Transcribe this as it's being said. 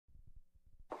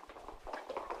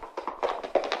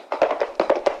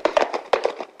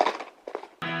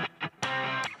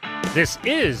This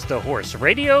is the Horse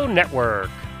Radio Network.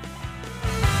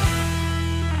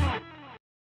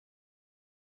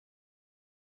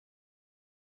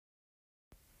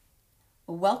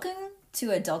 Welcome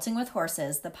to Adulting with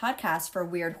Horses, the podcast for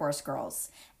weird horse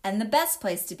girls, and the best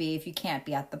place to be if you can't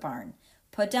be at the barn.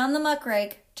 Put down the muck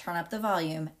rake, turn up the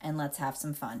volume, and let's have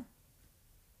some fun.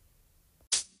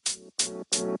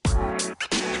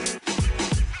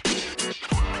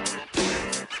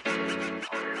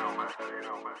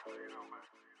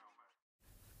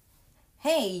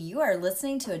 Hey, you are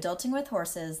listening to Adulting with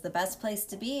Horses, the best place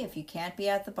to be if you can't be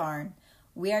at the barn.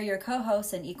 We are your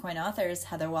co-hosts and equine authors,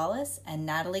 Heather Wallace and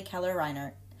Natalie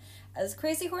Keller-Reinert. As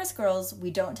crazy horse girls,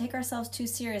 we don't take ourselves too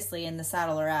seriously in the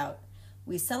saddle or out.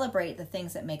 We celebrate the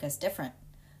things that make us different.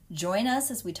 Join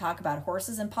us as we talk about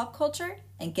horses and pop culture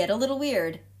and get a little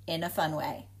weird in a fun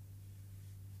way.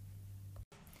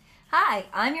 Hi,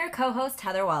 I'm your co-host,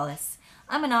 Heather Wallace.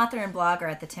 I'm an author and blogger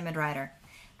at The Timid Rider.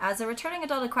 As a returning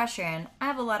adult equestrian, I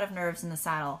have a lot of nerves in the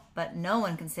saddle, but no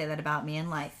one can say that about me in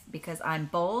life because I'm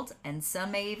bold and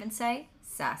some may even say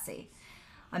sassy.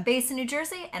 I'm based in New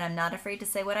Jersey and I'm not afraid to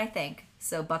say what I think,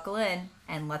 so buckle in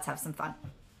and let's have some fun.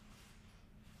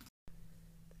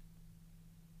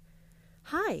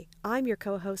 Hi, I'm your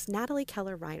co-host Natalie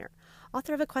Keller-Reinert,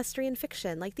 author of equestrian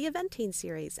fiction like the Eventing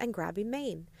series and Grabby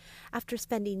Mane. After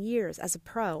spending years as a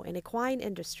pro in equine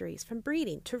industries, from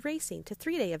breeding to racing to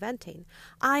three-day eventing,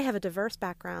 I have a diverse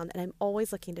background and I'm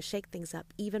always looking to shake things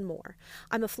up even more.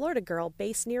 I'm a Florida girl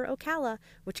based near Ocala,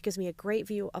 which gives me a great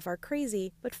view of our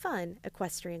crazy but fun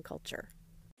equestrian culture.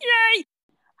 Yay!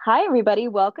 Hi, everybody.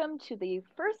 Welcome to the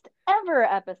first ever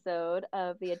episode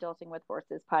of the Adulting with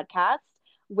Horses podcast,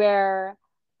 where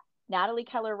Natalie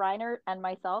Keller-Reinert and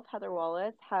myself, Heather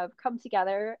Wallace, have come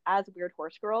together as weird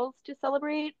horse girls to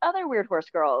celebrate other weird horse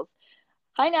girls.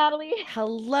 Hi, Natalie.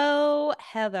 Hello,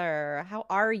 Heather. How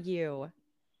are you?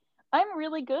 I'm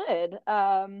really good.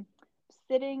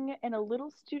 Sitting in a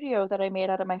little studio that I made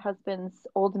out of my husband's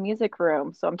old music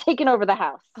room. So I'm taking over the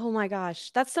house. Oh my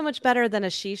gosh, that's so much better than a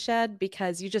she shed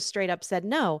because you just straight up said,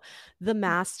 no, the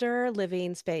master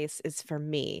living space is for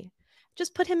me.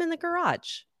 Just put him in the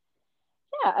garage.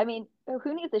 Yeah, I mean,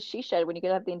 who needs a she shed when you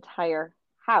could have the entire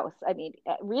house? I mean,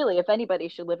 really, if anybody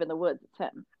should live in the woods, it's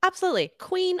him. Absolutely.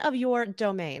 Queen of your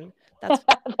domain.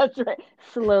 That's right.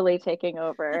 Slowly taking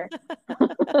over.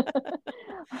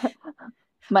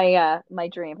 My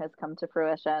dream has come to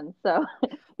fruition. So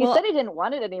he said he didn't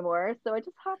want it anymore, so I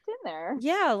just hopped in there.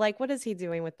 Yeah, like what is he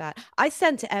doing with that? I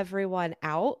sent everyone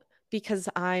out because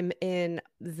I'm in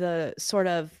the sort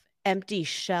of empty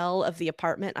shell of the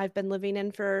apartment I've been living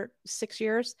in for 6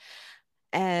 years.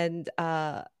 And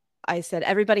I said,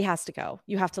 everybody has to go.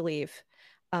 You have to leave.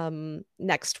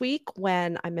 Next week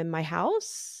when I'm in my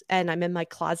house and I'm in my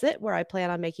closet where I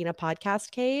plan on making a podcast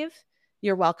cave,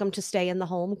 you're welcome to stay in the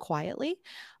home quietly.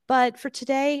 But for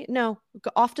today, no,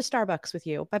 go off to Starbucks with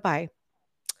you. Bye-bye.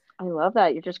 I love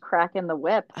that. You're just cracking the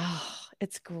whip. Oh,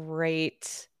 it's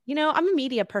great. You know, I'm a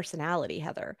media personality,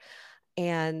 Heather.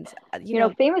 And, you know,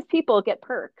 famous people get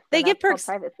perks. They get perks.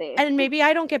 Privacy. And maybe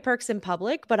I don't get perks in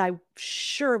public, but I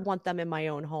sure want them in my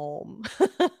own home.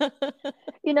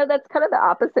 You know, that's kind of the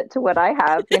opposite to what I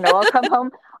have. You know,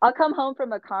 I'll come home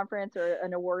from a conference or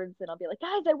an awards and I'll be like,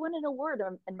 guys, I won an award.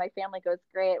 And my family goes,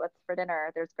 great, what's for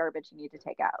dinner? There's garbage you need to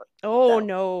take out. Oh, so,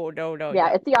 no.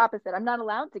 Yeah, it's the opposite. I'm not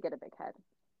allowed to get a big head.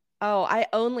 Oh, I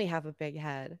only have a big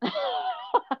head.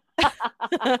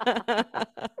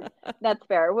 That's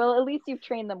fair. Well, at least you've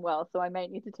trained them well, so I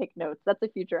might need to take notes. That's a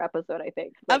future episode, I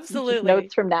think. Like, absolutely.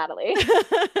 Notes from Natalie.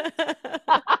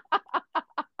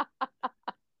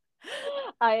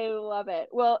 I love it.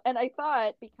 Well, and I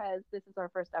thought, because this is our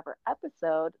first ever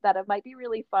episode, that it might be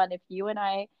really fun if you and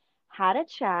I had a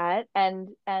chat and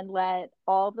let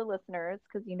all the listeners,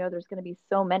 because you know there's going to be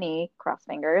so many, cross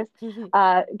fingers,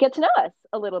 get to know us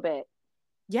a little bit.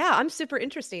 Yeah, I'm super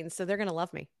interesting, so they're going to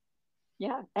love me.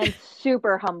 Yeah, and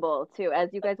super humble too,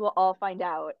 as you guys will all find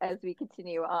out as we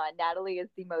continue on. Natalie is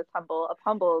the most humble of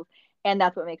humbles, and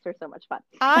that's what makes her so much fun.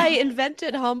 I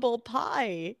invented humble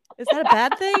pie. Is that a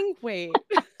bad thing? Wait.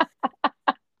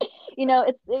 You know,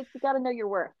 it's you got to know your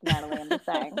worth, Natalie. I'm just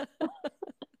saying.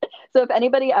 So if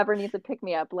anybody ever needs a pick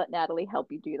me up, let Natalie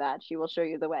help you do that. She will show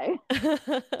you the way.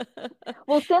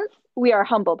 Well, since we are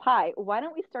humble pie, why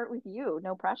don't we start with you?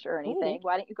 No pressure or anything. Ooh.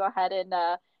 Why don't you go ahead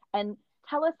and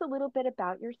tell us a little bit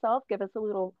about yourself. Give us a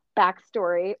little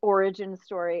backstory, origin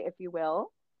story, if you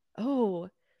will. Oh,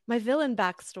 my villain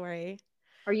backstory.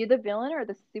 Are you the villain or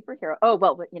the superhero? Oh,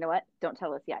 well, you know what? Don't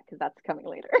tell us yet because that's coming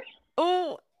later.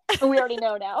 Oh, we already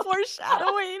know now.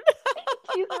 Foreshadowing.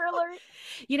 Teaser alert.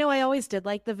 You know, I always did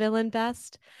like the villain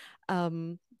best.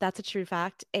 That's a true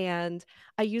fact. And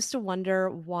I used to wonder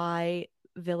why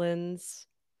villains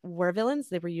were villains.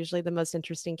 They were usually the most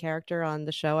interesting character on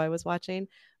the show I was watching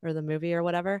or the movie or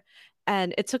whatever.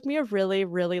 And it took me a really,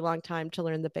 really long time to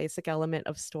learn the basic element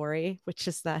of story, which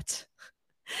is that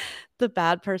the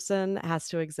bad person has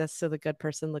to exist so the good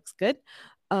person looks good.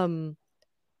 Um,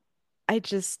 it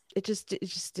just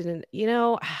didn't,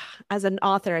 as an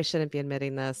author, I shouldn't be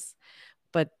admitting this,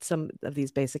 but some of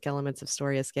these basic elements of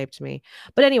story escaped me.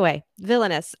 But anyway,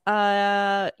 villainous.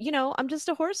 I'm just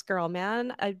a horse girl,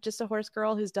 man. I'm just a horse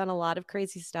girl who's done a lot of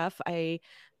crazy stuff. I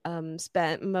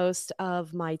spent most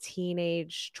of my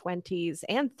teenage 20s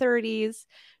and 30s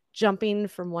jumping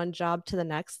from one job to the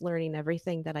next, learning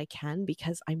everything that I can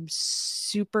because I'm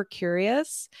super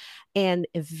curious and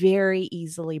very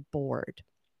easily bored.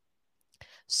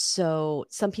 So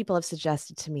some people have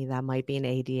suggested to me that might be an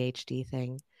ADHD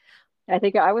thing. I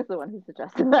think I was the one who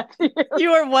suggested that to you.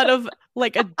 You are one of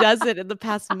like a dozen in the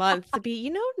past month to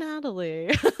be,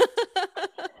 Natalie.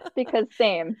 Because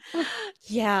same.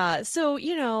 Yeah. So,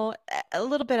 a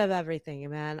little bit of everything,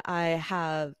 man. I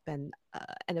have been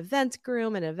an event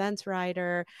groom, an event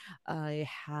rider. I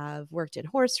have worked in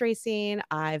horse racing.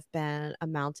 I've been a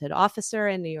mounted officer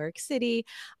in New York City.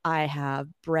 I have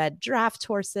bred draft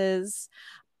horses.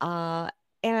 Uh,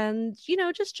 and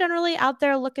just generally out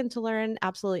there looking to learn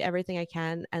absolutely everything I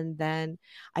can. And then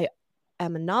I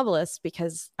am a novelist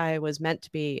because I was meant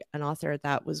to be an author.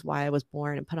 That was why I was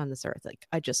born and put on this earth. Like,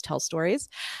 I just tell stories.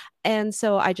 And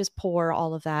so I just pour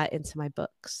all of that into my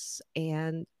books.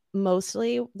 And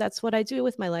mostly that's what I do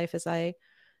with my life, is I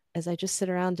just sit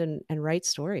around and write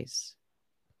stories.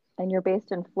 And you're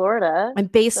based in Florida. I'm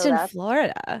based in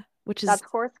Florida, that's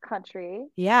horse country.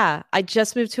 Yeah. I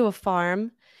just moved to a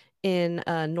farm in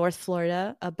North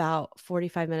Florida, about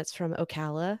 45 minutes from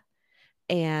Ocala.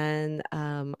 And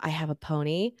I have a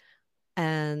pony,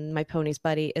 and my pony's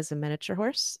buddy is a miniature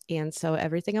horse. And so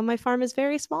everything on my farm is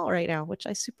very small right now, which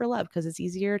I super love because it's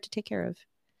easier to take care of.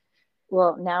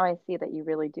 Well, now I see that you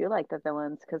really do like the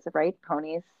villains because, right,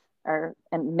 ponies are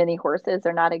and mini horses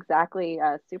are not exactly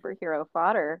superhero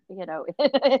fodder. In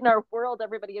our world,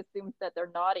 everybody assumes that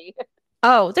they're naughty.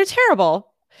 Oh, they're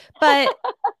terrible. But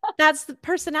that's the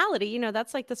personality,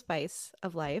 that's like the spice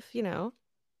of life.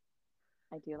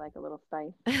 I do like a little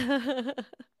spice. I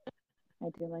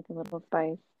do like a little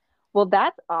spice. Well,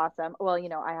 that's awesome. Well,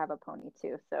 I have a pony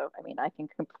too, so I mean, I can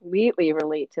completely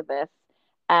relate to this.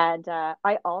 And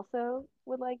I also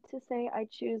would like to say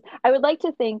I would like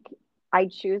to think I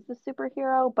choose the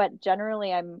superhero, but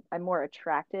generally I'm more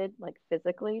attracted like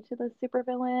physically to the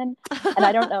supervillain. And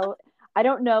I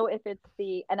don't know if it's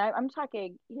and I'm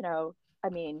talking, I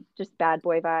mean, just bad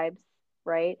boy vibes,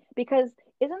 right? Because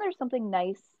isn't there something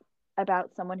nice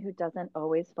about someone who doesn't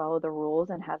always follow the rules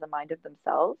and has a mind of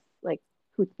themselves, like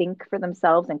who think for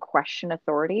themselves and question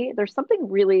authority? There's something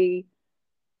really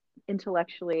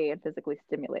intellectually and physically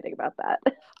stimulating about that.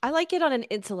 I like it on an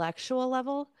intellectual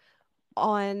level.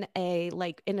 On a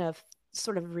like in a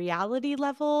sort of reality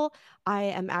level, I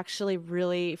am actually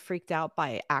really freaked out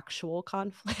by actual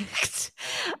conflict.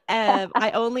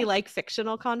 I only like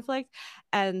fictional conflict,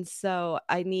 and so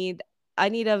I need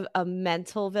a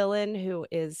mental villain who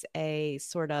is a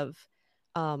sort of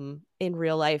in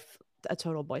real life a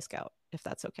total Boy Scout, if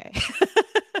that's okay.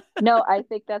 No, I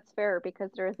think that's fair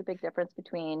because there is a big difference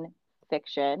between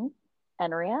fiction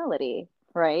and reality,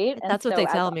 right? And That's what so they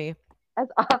tell me. As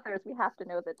authors, we have to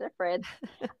know the difference,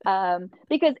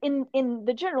 because in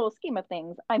the general scheme of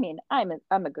things, I mean, I'm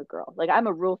a good girl. Like, I'm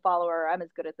a rule follower. I'm as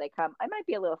good as they come. I might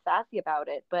be a little sassy about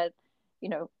it, but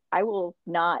I will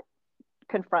not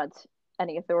confront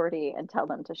any authority and tell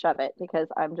them to shove it because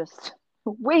I'm just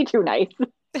way too nice.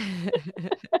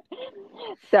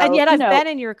 So, and yet I've been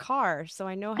in your car, so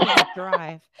I know how you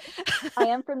drive. I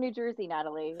am from New Jersey,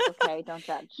 Natalie. Okay, don't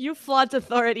judge. You flaunt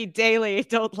authority daily.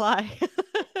 Don't lie.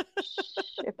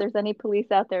 If there's any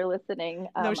police out there listening,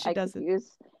 no, she doesn't.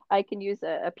 I can use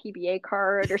a PBA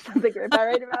card or something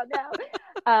right about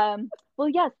now. Well,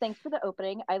 yes, thanks for the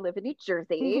opening. I live in New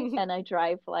Jersey and I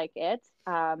drive like it.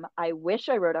 I wish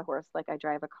I rode a horse like I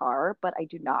drive a car, but I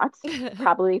do not,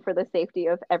 probably for the safety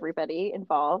of everybody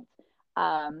involved.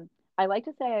 I like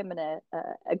to say I'm an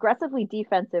aggressively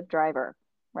defensive driver,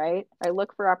 right? I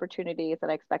look for opportunities and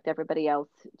I expect everybody else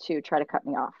to try to cut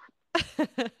me off.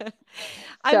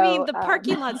 I mean, the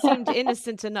parking lot seemed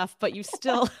innocent enough, but you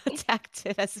still attacked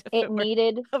it as if it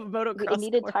needed a motocross. It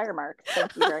needed course. tire marks.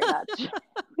 Thank you very much.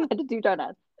 We had to do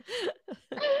donuts.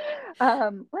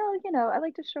 Well, I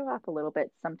like to show off a little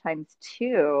bit sometimes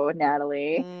too,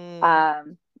 Natalie.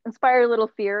 inspire a little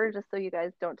fear just so you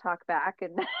guys don't talk back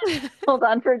and hold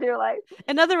on for dear life.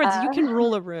 In other words, you can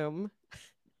rule a room.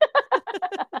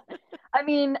 I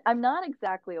mean, I'm not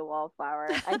exactly a wallflower.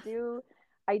 I do,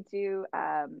 I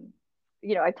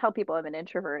tell people I'm an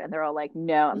introvert and they're all like,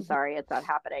 no, I'm sorry, it's not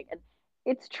happening. And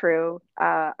it's true.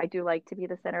 I do like to be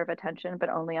the center of attention, but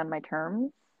only on my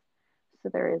terms. So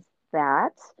there is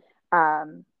that.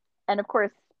 And of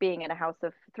course, being in a house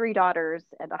of three daughters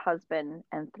and a husband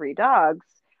and three dogs,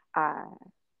 uh,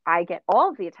 I get all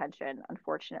of the attention,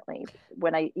 unfortunately,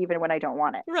 even when I don't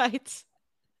want it. Right.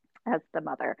 As the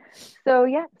mother. So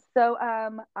yeah. So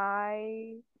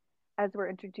I, as we're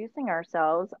introducing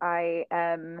ourselves,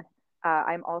 I'm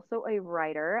also a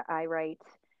writer. I write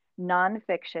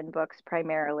nonfiction books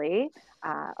primarily,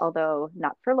 although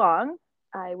not for long.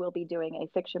 I will be doing a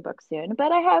fiction book soon,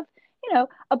 but I have,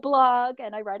 a blog,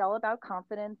 and I write all about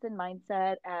confidence and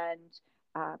mindset and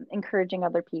encouraging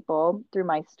other people through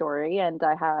my story. And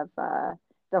I have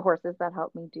the horses that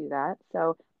help me do that.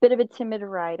 So, bit of a timid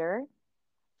writer,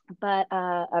 but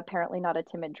apparently not a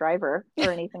timid driver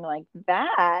or anything like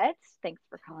that. Thanks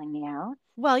for calling me out.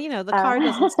 Well, the car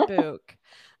doesn't spook.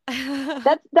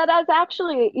 That is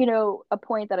actually, a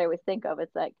point that I always think of.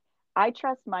 It's like I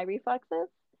trust my reflexes,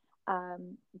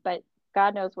 but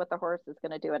God knows what the horse is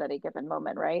going to do at any given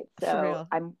moment, right? So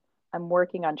I'm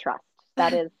working on trust.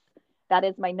 That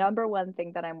is my number one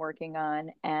thing that I'm working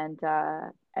on, and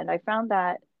I found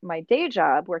that my day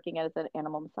job, working as an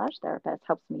animal massage therapist,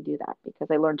 helps me do that because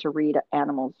I learned to read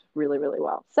animals really, really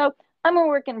well. So I'm a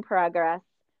work in progress,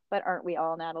 but aren't we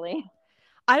all, Natalie?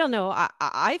 I don't know.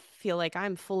 I feel like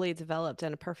I'm fully developed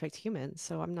and a perfect human,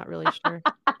 so I'm not really sure.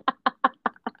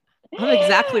 I'm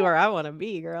exactly where I want to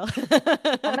be, girl.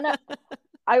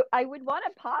 I would want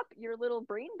to pop your little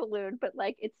brain balloon, but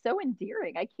like it's so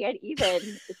endearing. I can't even.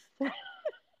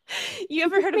 You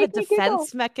ever heard of a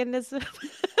defense mechanism?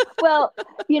 Well,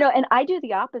 and I do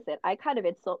the opposite. I kind of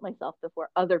insult myself before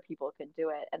other people can do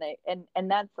it.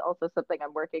 And that's also something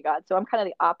I'm working on. So I'm kind of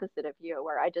the opposite of you,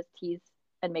 where I just tease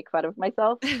and make fun of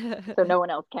myself so no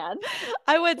one else can.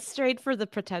 I went straight for the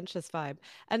pretentious vibe.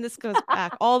 And this goes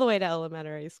back all the way to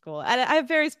elementary school. And I have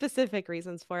very specific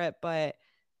reasons for it, but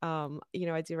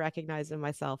I do recognize in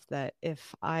myself that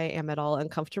if I am at all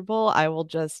uncomfortable, I will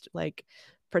just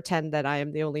pretend that I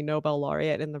am the only Nobel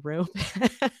laureate in the room.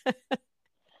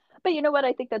 But you know what?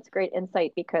 I think that's great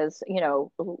insight because,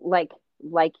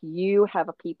 like you have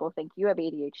people think you have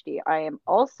ADHD. I am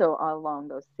also along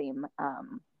those same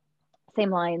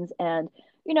lines. And,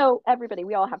 everybody,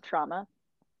 we all have trauma,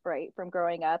 right, from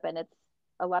growing up. And it's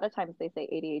a lot of times they say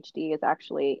ADHD is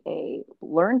actually a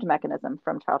learned mechanism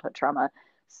from childhood trauma.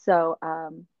 So,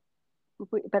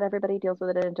 but everybody deals with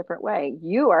it in a different way.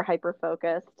 You are hyper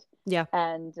focused, yeah,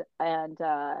 and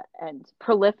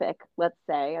prolific, let's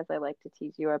say, as I like to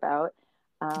tease you about,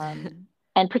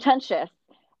 and pretentious.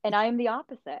 And I am the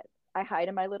opposite. I hide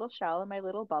in my little shell, in my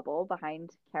little bubble,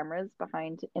 behind cameras,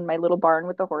 in my little barn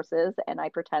with the horses, and I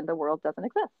pretend the world doesn't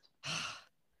exist.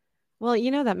 Well,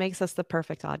 that makes us the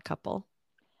perfect odd couple.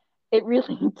 It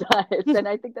really does. And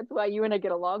I think that's why you and I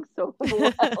get along so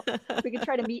well. We can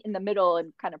try to meet in the middle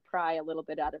and kind of pry a little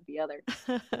bit out of the other.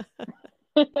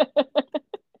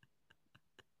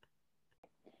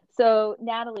 So,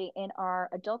 Natalie, in our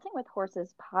Adulting with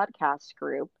Horses podcast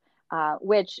group,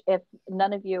 which if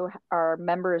none of you are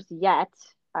members yet,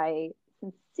 I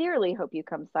sincerely hope you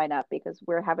come sign up because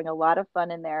we're having a lot of fun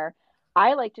in there.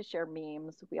 I like to share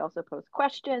memes. We also post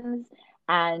questions,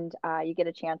 and you get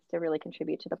a chance to really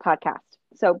contribute to the podcast.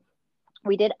 So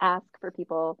we did ask for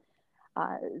people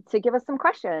to give us some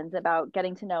questions about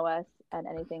getting to know us and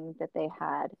anything that they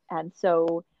had. And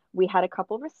so we had a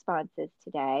couple responses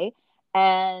today.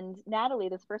 And Natalie,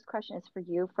 this first question is for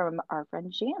you from our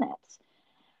friend Janet.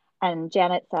 And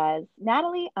Janet says,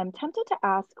 Natalie, I'm tempted to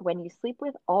ask when you sleep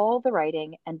with all the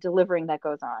writing and delivering that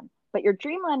goes on, but your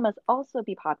dreamland must also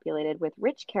be populated with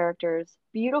rich characters,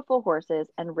 beautiful horses,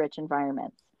 and rich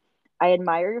environments. I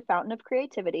admire your fountain of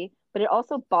creativity, but it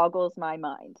also boggles my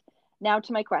mind. Now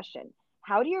to my question.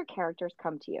 How do your characters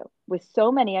come to you? With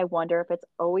so many, I wonder if it's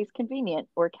always convenient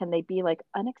or can they be like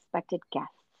unexpected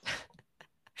guests?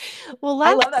 Well,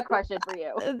 I love that question for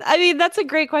you. I mean, that's a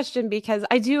great question because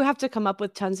I do have to come up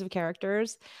with tons of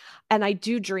characters and I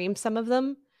do dream some of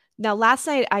them. Now, last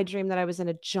night I dreamed that I was in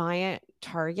a giant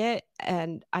Target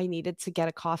and I needed to get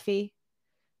a coffee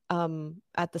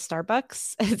at the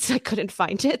Starbucks and so I couldn't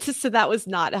find it. So that was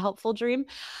not a helpful dream.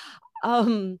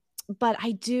 But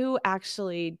I do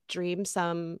actually dream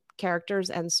some characters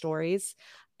and stories.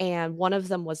 And one of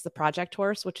them was The Project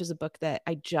Horse, which is a book that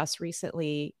I just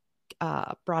recently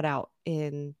brought out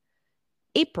in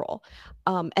April.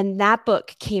 And that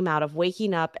book came out of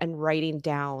waking up and writing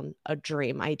down a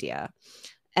dream idea.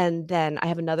 And then I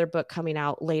have another book coming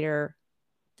out later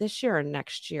this year or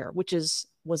next year, which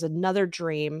was another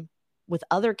dream with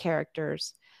other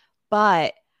characters.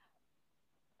 But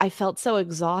I felt so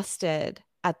exhausted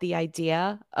at the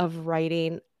idea of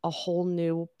writing a whole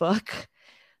new book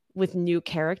with new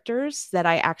characters that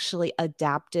I actually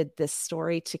adapted this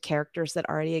story to characters that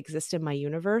already exist in my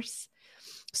universe.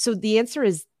 So the answer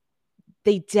is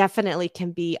they definitely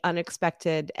can be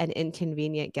unexpected and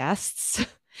inconvenient guests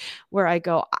where I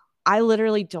go, I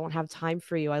literally don't have time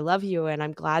for you. I love you and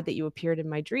I'm glad that you appeared in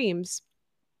my dreams.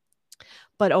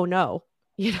 But oh no,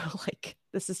 like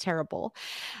this is terrible.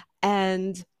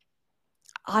 And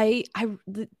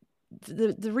the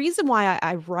reason why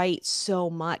I write so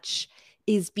much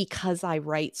is because I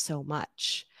write so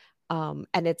much. And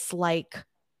it's like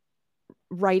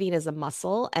writing is a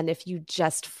muscle. And if you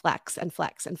just flex and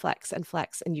flex and flex and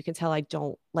flex, and you can tell I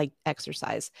don't like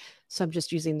exercise. So I'm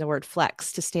just using the word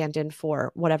flex to stand in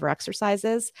for whatever exercise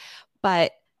is.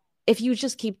 But if you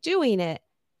just keep doing it,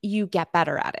 you get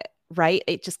better at it, right?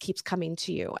 It just keeps coming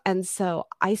to you. And so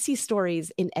I see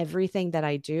stories in everything that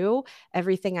I do,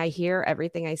 everything I hear,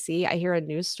 everything I see. I hear a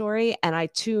news story and I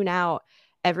tune out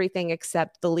everything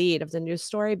except the lead of the news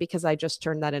story because I just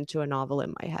turned that into a novel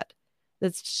in my head.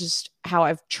 That's just how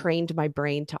I've trained my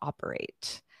brain to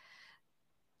operate.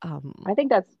 I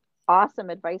think that's awesome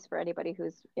advice for anybody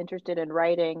who's interested in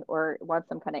writing or wants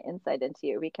some kind of insight into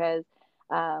you because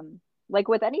like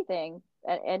with anything,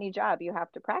 any job, you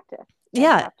have to practice and you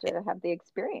Yeah, have to have the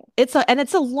experience. it's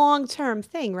a long-term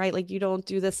thing, right? Like you don't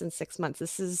do this in 6 months.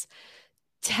 This is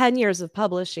 10 years of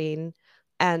publishing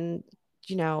and,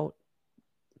 you know,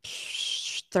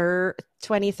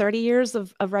 20, 30 years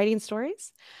of writing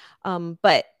stories.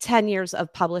 But 10 years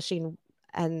of publishing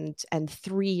and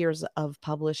 3 years of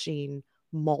publishing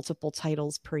multiple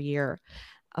titles per year,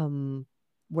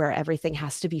 where everything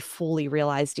has to be fully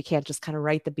realized. You can't just kind of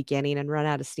write the beginning and run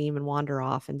out of steam and wander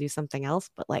off and do something else,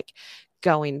 but like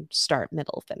going start,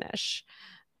 middle, finish.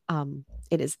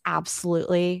 It is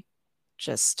absolutely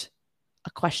just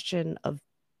a question of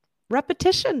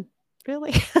repetition,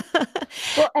 really.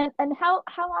 Well, and how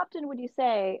often would you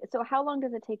say, so how long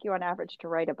does it take you on average to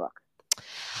write a book?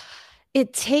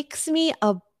 It takes me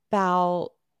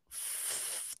about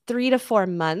 3 to 4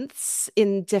 months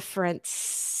in different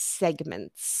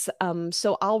segments.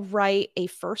 So I'll write a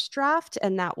first draft,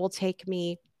 and that will take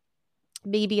me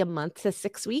maybe a month to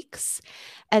 6 weeks.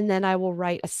 And then I will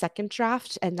write a second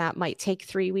draft, and that might take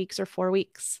 3 weeks or 4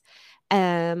 weeks.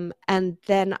 And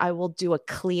then I will do a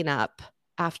cleanup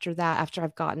after that, after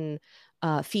I've gotten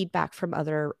feedback from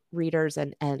other readers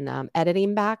and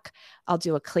editing back. I'll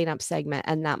do a cleanup segment,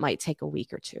 and that might take a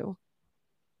week or two.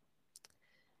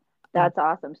 That's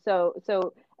awesome.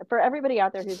 So for everybody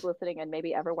out there who's listening and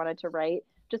maybe ever wanted to write,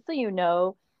 just so you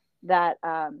know that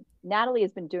Natalie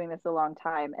has been doing this a long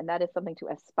time, and that is something to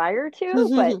aspire to,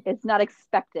 but it's not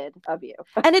expected of you.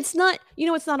 And it's not,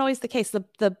 it's not always the case.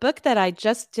 The book that I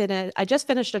just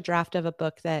finished a draft of a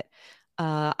book that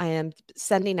I am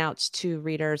sending out to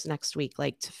readers next week,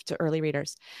 like to early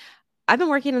readers. I've been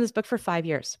working on this book for 5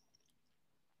 years.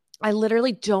 I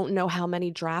literally don't know how many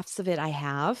drafts of it I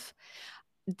have.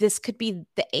 This could be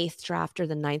the 8th draft or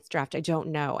the 9th draft. I don't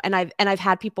know. And I've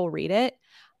had people read it,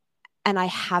 and I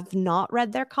have not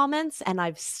read their comments, and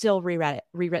I've still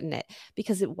rewritten it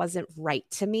because it wasn't right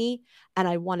to me, and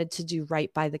I wanted to do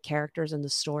right by the characters and the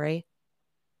story.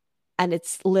 And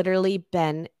it's literally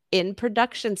been in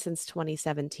production since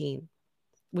 2017,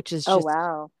 which is just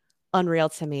wow, unreal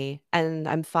to me. And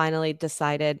I'm finally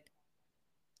decided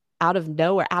out of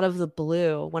nowhere, out of the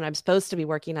blue, when I'm supposed to be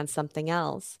working on something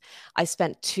else, I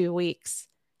spent 2 weeks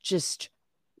just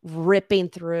ripping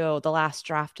through the last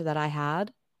draft that I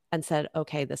had and said,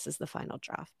 okay, this is the final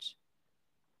draft.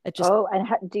 It just,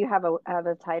 and do you have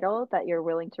a title that you're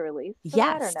willing to release for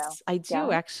that or no? yes, I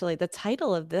do actually. The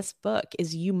title of this book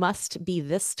is You Must Be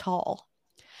This Tall.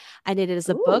 And it is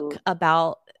a book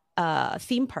about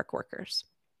theme park workers.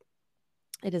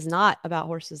 It is not about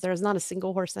horses. There is not a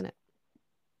single horse in it.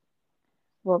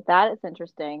 Well, that is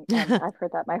interesting. And I've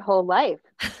heard that my whole life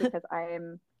because I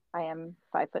am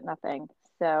 5'0".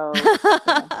 So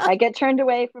I get turned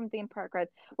away from theme park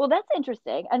rides. Well, that's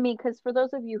interesting. I mean, because for those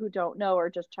of you who don't know or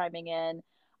just chiming in,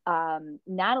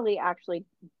 Natalie actually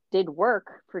did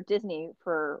work for Disney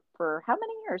for how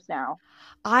many years now?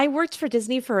 I worked for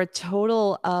Disney for a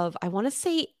total of, I want to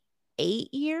say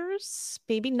 8 years,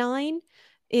 maybe 9,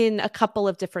 in a couple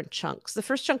of different chunks. The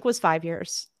first chunk was 5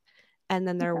 years. And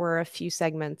then there were a few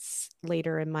segments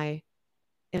later in my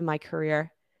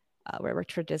career. where I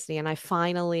worked for Disney. And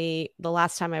the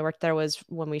last time I worked there was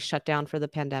when we shut down for the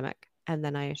pandemic. And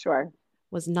then Sure.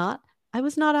 was not, I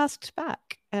was not asked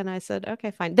back. And I said,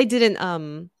 okay, fine. They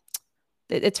didn't,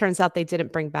 it turns out they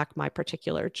didn't bring back my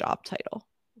particular job title.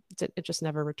 It just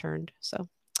never returned. So,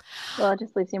 well, it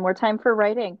just leaves you more time for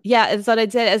writing. yeah, it's what I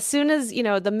did. As soon as,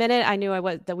 the minute I knew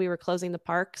that we were closing the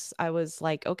parks, I was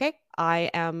like, okay, I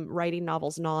am writing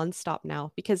novels nonstop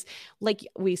now because, like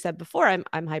we said before,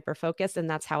 I'm hyper focused, and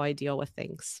that's how I deal with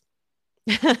things.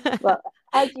 Well,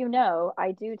 as you know,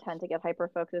 I do tend to get hyper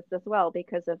focused as well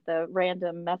because of the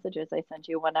random messages I send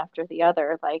you one after the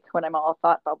other, like when I'm all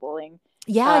thought bubbling.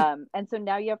 Yeah. And so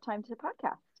now you have time to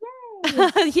podcast.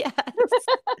 Yay! Yes.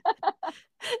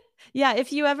 Yeah,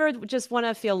 if you ever just want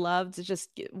to feel loved, just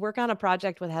work on a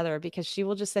project with Heather because she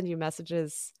will just send you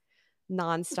messages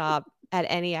nonstop at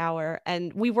any hour.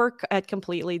 And we work at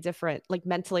completely different, like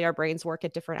mentally, our brains work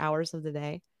at different hours of the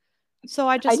day. So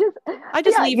I just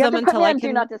yeah, leave you have them to put until me I on can.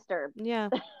 do not disturb. Yeah.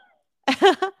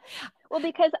 Well,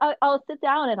 because I'll sit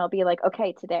down and I'll be like,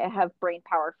 okay, today I have brain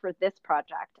power for this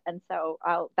project, and so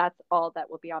that's all that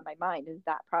will be on my mind is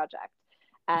that project,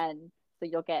 and so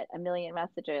you'll get a million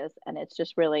messages, and it's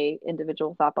just really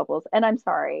individual thought bubbles. And I'm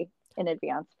sorry in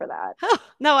advance for that.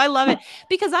 No, I love it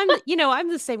because I'm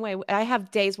the same way. I have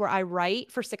days where I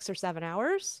write for 6 or 7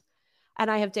 hours,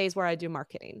 and I have days where I do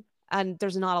marketing, and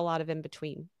there's not a lot of in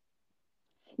between.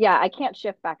 Yeah, I can't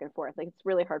shift back and forth. Like it's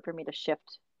really hard for me to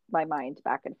shift my mind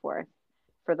back and forth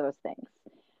for those things.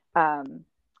 And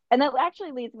that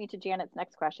actually leads me to Janet's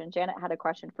next question. Janet had a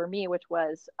question for me, which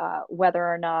was whether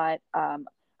or not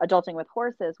Adulting with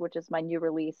Horses, which is my new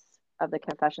release of the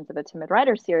Confessions of a Timid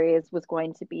Writer series, was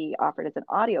going to be offered as an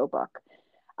audiobook,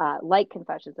 like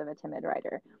Confessions of a Timid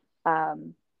Writer.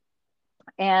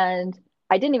 And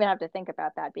I didn't even have to think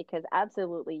about that because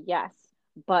absolutely yes,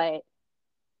 but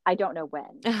I don't know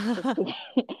when.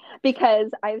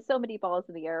 Because I have so many balls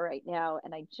in the air right now,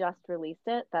 and I just released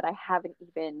it that I haven't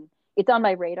even, it's on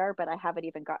my radar, but I haven't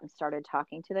even gotten started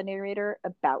talking to the narrator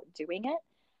about doing it.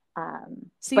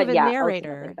 So you but have a yeah,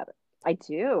 narrator. I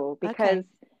do because,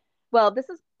 well, this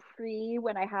is pre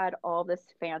when I had all this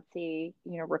fancy,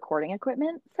 recording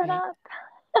equipment set up.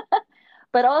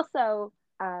 But also,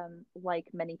 like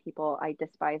many people, I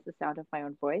despise the sound of my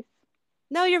own voice.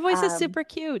 No, your voice is super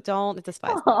cute. Don't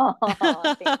despise it.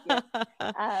 Oh, thank you.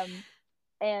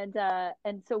 And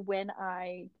so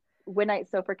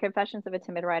so for Confessions of a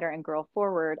Timid Writer and Girl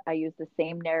Forward, I use the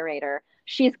same narrator.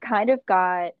 She's kind of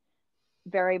got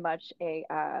very much a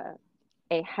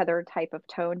Heather type of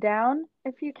tone down,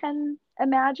 if you can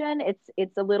imagine.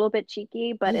 It's a little bit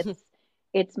cheeky, but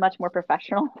it's much more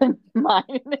professional than mine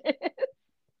is.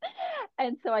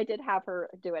 And so I did have her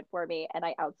do it for me, and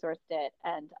I outsourced it,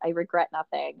 and I regret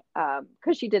nothing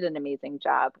because she did an amazing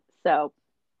job. So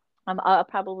I'll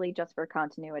probably, just for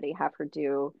continuity, have her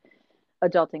do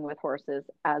Adulting with Horses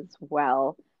as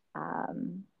well,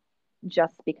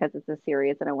 just because it's a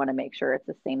series and I want to make sure it's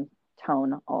the same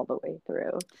tone all the way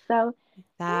through. So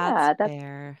that's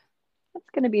fair. That's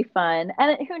going to be fun.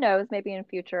 And who knows, maybe in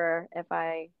future, if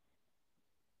I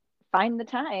find the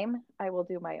time, I will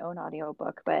do my own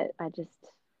audiobook, but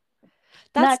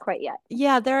not quite yet.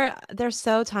 Yeah, they're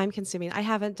so time consuming. I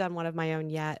haven't done one of my own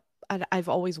yet. I've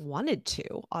always wanted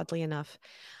to, oddly enough.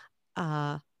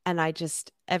 And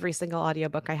every single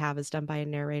audiobook I have is done by a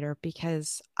narrator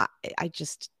because I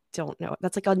just don't know.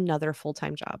 That's like another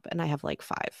full-time job, and I have like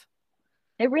 5.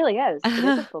 It really is. It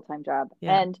is a full-time job.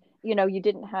 Yeah. And you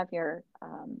didn't have your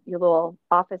little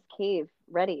office cave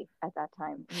ready at that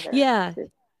time either. Yeah.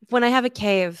 When I have a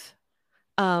cave,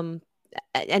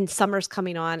 and summer's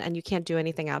coming on and you can't do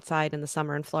anything outside in the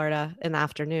summer in Florida in the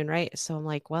afternoon, right? So I'm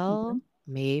like, well,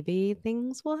 maybe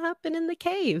things will happen in the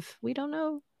cave. We don't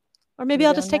know. Or maybe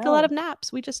I'll just take a lot of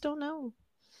naps. We just don't know.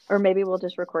 Or maybe we'll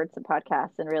just record some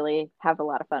podcasts and really have a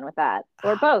lot of fun with that.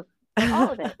 Or both. Or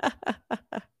all of it.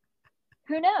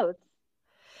 Who knows?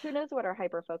 Who knows what our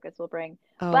hyper focus will bring?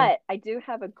 Oh. But I do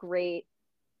have a great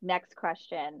next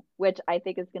question, which I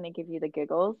think is going to give you the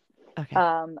giggles. Okay.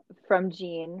 From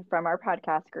Jean from our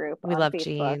podcast group. We love Facebook.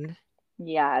 Jean.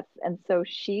 Yes. And so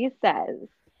she says,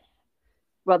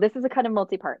 well, this is a kind of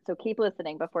multi-part, so keep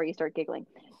listening before you start giggling.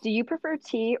 Do you prefer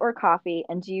tea or coffee,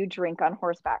 and do you drink on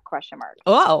horseback? ?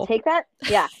 Oh. Take that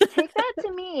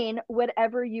to mean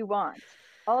whatever you want.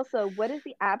 Also, what is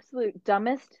the absolute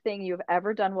dumbest thing you've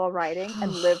ever done while riding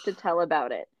and live to tell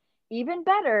about it? Even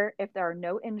better if there are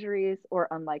no injuries or,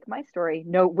 unlike my story,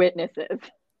 no witnesses.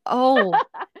 Oh.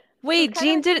 Wait,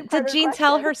 Jean, did Jean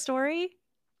tell her story?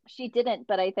 She didn't,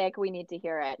 but I think we need to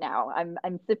hear it now.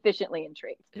 I'm sufficiently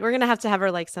intrigued. We're gonna have to have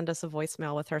her like send us a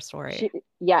voicemail with her story.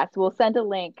 Yes, we'll send a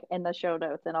link in the show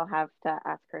notes, and I'll have to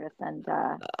ask her to send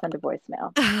a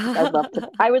voicemail.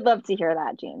 I would love to hear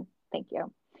that, Jean. Thank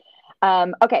you.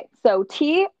 Okay, so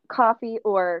tea, coffee,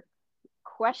 or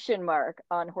question mark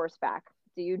on horseback.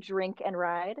 Do you drink and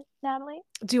ride, Natalie?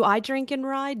 Do I drink and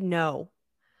ride? No,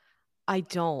 I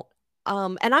don't.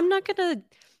 And I'm not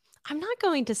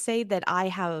going to say that I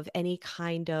have any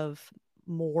kind of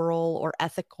moral or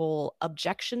ethical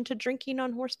objection to drinking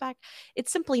on horseback.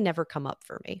 It's simply never come up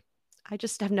for me. I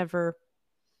just have never,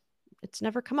 it's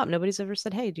never come up. Nobody's ever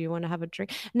said, "Hey, do you want to have a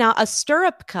drink?" Now, a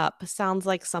stirrup cup sounds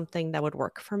like something that would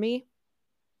work for me.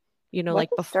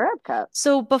 What's a stirrup cup?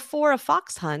 So before a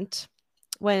fox hunt,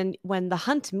 when the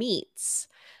hunt meets,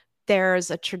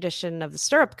 there's a tradition of the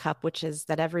stirrup cup, which is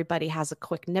that everybody has a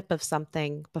quick nip of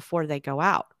something before they go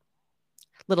out.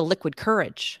 Little liquid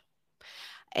courage.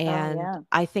 And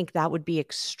I think that would be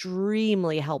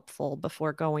extremely helpful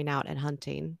before going out and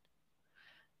hunting.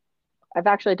 I've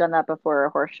actually done that before a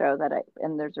horse show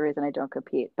and there's a reason I don't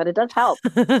compete, but it does help.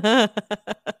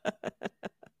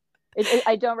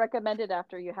 I don't recommend it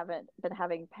after you haven't been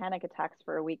having panic attacks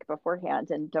for a week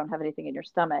beforehand and don't have anything in your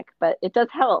stomach, but it does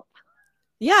help.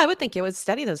 Yeah, I would think it would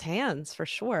steady those hands for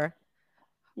sure.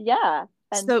 Yeah.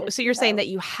 And so you're saying that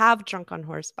you have drunk on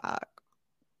horseback?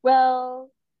 Well,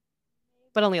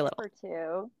 but only a little. Or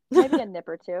two, maybe a nip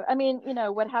or two. I mean,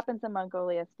 what happens in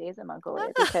Mongolia stays in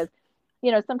Mongolia because,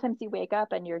 sometimes you wake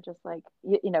up and you're just like,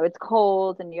 it's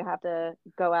cold and you have to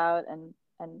go out and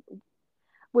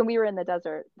when we were in the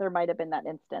desert, there might have been that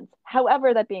instance.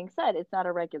 However, that being said, it's not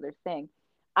a regular thing.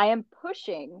 I am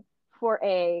pushing for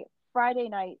a Friday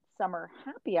night summer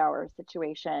happy hour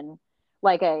situation,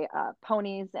 like a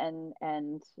ponies and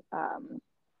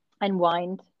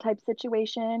wine type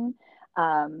situation.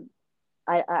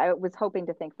 I was hoping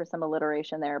to think for some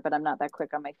alliteration there, but I'm not that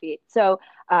quick on my feet. So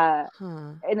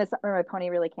in the summer, my pony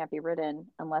really can't be ridden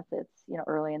unless it's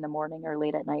early in the morning or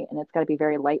late at night, and it's got to be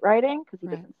very light riding because he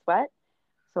doesn't sweat.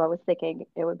 So I was thinking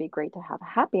it would be great to have a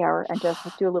happy hour and just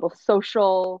do a little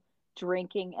social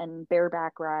drinking and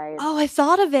bareback ride. Oh, I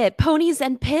thought of it. Ponies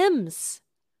and Pims.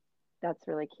 That's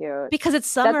really cute. Because it's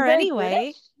summer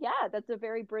anyway. British. Yeah, that's a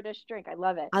very British drink. I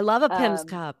love it. I love a Pims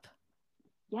cup.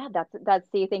 Yeah,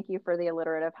 see, thank you for the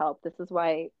alliterative help. This is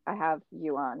why I have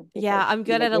you on. Yeah, I'm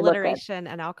good at alliteration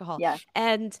and alcohol. Yeah.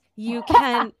 And you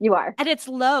can you are. And it's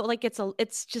low, like it's a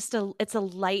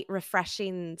light,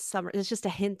 refreshing summer. It's just a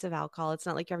hint of alcohol. It's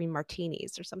not like you're having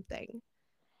martinis or something.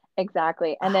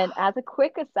 Exactly. And then as a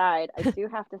quick aside, I do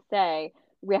have to say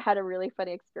we had a really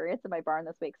funny experience in my barn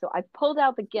this week. So I pulled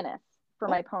out the Guinness for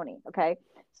my pony. Okay.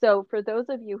 So for those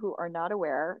of you who are not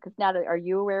aware, because Natalie, are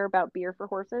you aware about beer for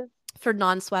horses? For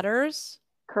non-sweaters?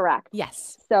 Correct.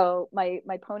 Yes. So my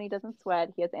pony doesn't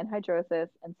sweat. He has anhydrosis.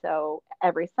 And so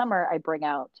every summer I bring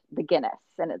out the Guinness,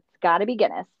 and it's got to be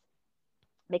Guinness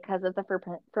because of the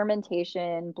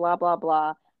fermentation, blah, blah,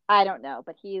 blah. I don't know,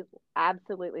 but he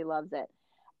absolutely loves it.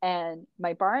 And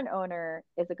my barn owner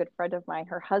is a good friend of mine.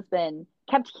 Her husband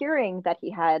kept hearing that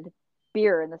he had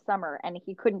beer in the summer and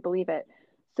he couldn't believe it.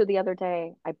 So the other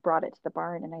day I brought it to the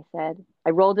barn and I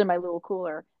rolled in my little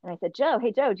cooler and I said, Joe,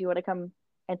 hey, Joe, do you want to come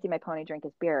and see my pony drink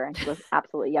his beer? And he goes,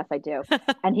 absolutely. Yes, I do.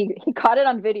 And he caught it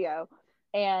on video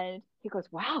and he goes,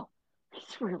 wow,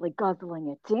 he's really guzzling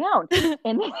it down.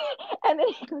 and then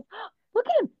he goes, look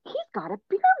at him. He's got a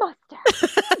beer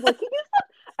mustache.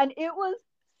 And it was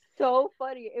so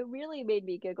funny. It really made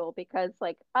me giggle because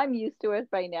like I'm used to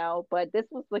it by now, but this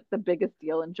was like the biggest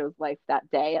deal in Joe's life that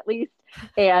day, at least.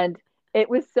 And it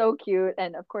was so cute.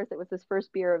 And of course, it was his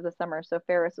first beer of the summer. So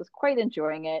Ferris was quite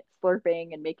enjoying it,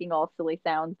 slurping and making all silly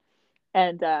sounds.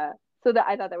 And so that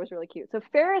I thought that was really cute. So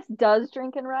Ferris does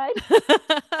drink and ride.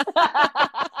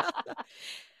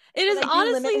 It is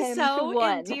honestly so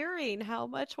endearing how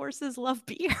much horses love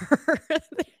beer.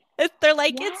 They're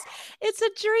like, yeah. It's a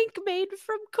drink made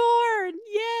from corn.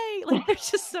 Yay. Like they're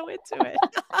just so into it.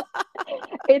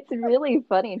 It's really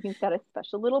funny. And he's got a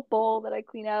special little bowl that I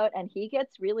clean out and he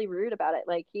gets really rude about it.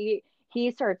 Like he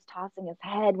starts tossing his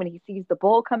head when he sees the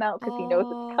bowl come out because he knows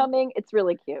it's coming. It's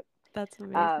really cute. That's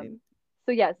amazing.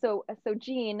 So yeah, so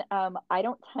Jean, I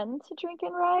don't tend to drink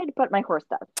and ride, but my horse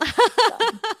does.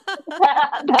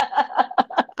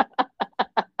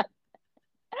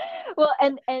 Well,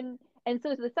 and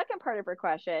so the second part of her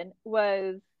question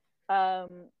was, what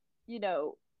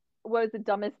was the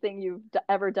dumbest thing you've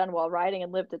ever done while riding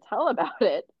and lived to tell about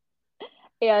it?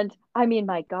 And I mean,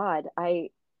 my God, I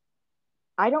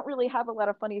don't really have a lot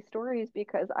of funny stories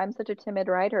because I'm such a timid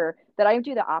rider that I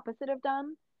do the opposite of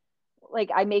dumb. like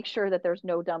I make sure that there's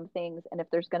no dumb things, and if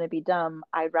there's going to be dumb,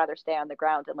 I'd rather stay on the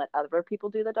ground and let other people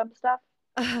do the dumb stuff.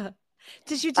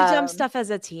 Did you do dumb stuff as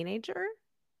a teenager?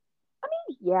 I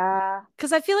mean, yeah.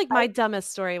 Because I feel like my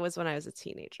dumbest story was when I was a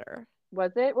teenager.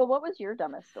 Was it? Well, what was your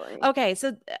dumbest story? Okay,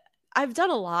 so I've done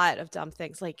a lot of dumb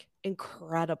things, like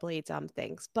incredibly dumb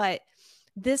things, but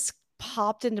this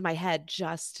popped into my head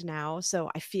just now, so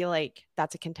I feel like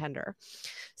that's a contender.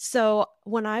 So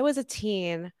when I was a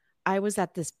teen, I was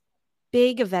at this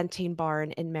big eventing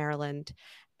barn in Maryland,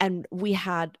 and we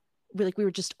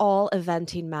were just all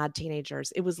eventing mad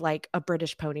teenagers. It was like a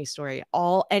British pony story.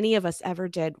 All any of us ever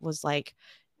did was like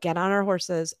get on our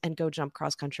horses and go jump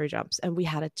cross country jumps. And we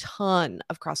had a ton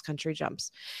of cross country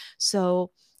jumps.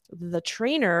 So the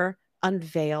trainer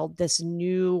unveiled this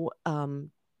new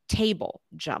table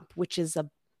jump, which is it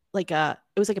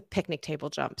was like a picnic table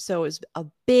jump. So it was a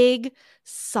big,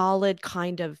 solid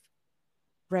kind of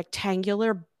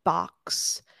rectangular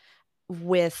box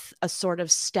with a sort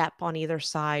of step on either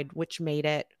side, which made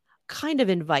it kind of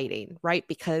inviting, right?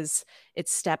 Because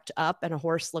it's stepped up and a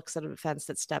horse looks at a fence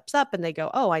that steps up and they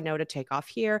go, oh, I know to take off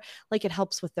here. Like it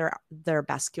helps with their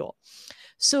bascule.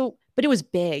 So, but it was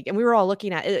big and we were all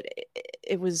looking at it.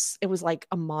 It was like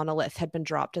a monolith had been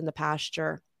dropped in the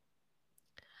pasture.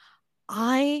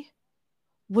 I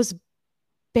was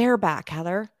bareback,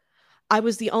 Heather. I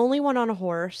was the only one on a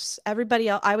horse. Everybody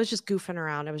else, I was just goofing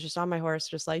around. I was just on my horse,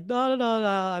 just like, da, da, da,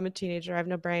 da. I'm a teenager. I have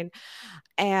no brain.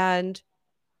 And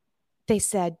they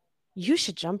said, you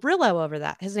should jump Rillo over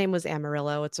that. His name was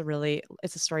Amarillo. It's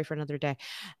a story for another day.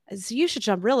 So you should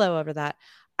jump Rillo over that.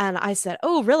 And I said,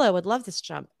 oh, Rillo would love this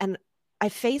jump. And I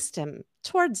faced him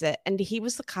towards it. And he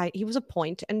was a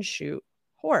point and shoot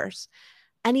horse.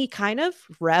 And he kind of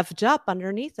revved up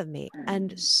underneath of me.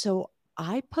 And so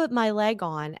I put my leg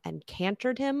on and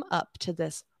cantered him up to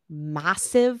this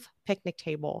massive picnic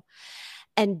table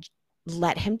and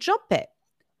let him jump it.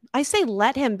 I say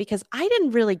let him because I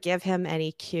didn't really give him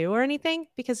any cue or anything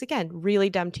because, again, really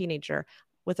dumb teenager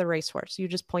with a racehorse. You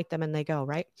just point them and they go,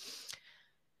 right?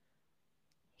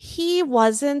 He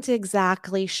wasn't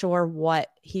exactly sure what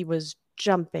he was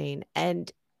jumping.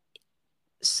 And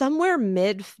somewhere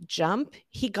mid-jump,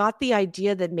 he got the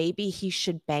idea that maybe he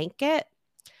should bank it.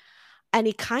 And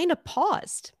he kind of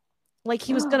paused. Like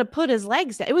he was going to put his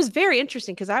legs down. It was very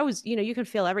interesting because I was, you can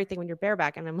feel everything when you're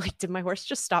bareback. And I'm like, did my horse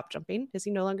just stop jumping? Is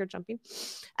he no longer jumping?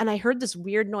 And I heard this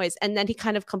weird noise. And then he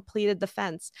kind of completed the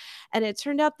fence. And it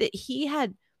turned out that he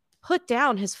had put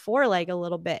down his foreleg a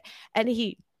little bit. And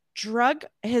he drug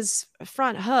his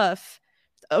front hoof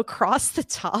across the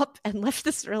top and left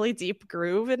this really deep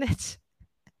groove in it.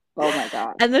 Oh my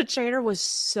God. And the trainer was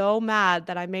so mad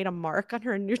that I made a mark on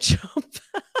her new jump.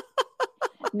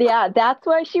 Yeah, that's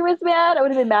why she was mad. I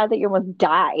would have been mad that you almost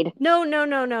died.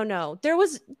 No. There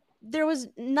was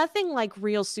nothing like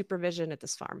real supervision at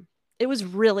this farm. It was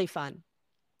really fun.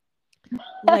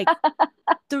 Like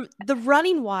the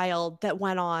running wild that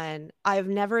went on, I've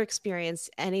never experienced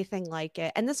anything like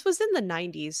it. And this was in the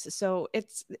 90s, so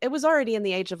it was already in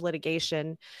the age of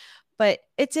litigation, but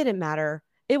it didn't matter.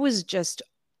 It was just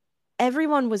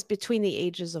everyone was between the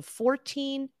ages of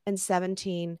 14 and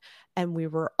 17, and we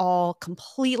were all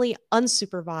completely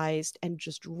unsupervised and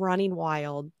just running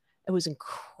wild. It was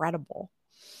incredible.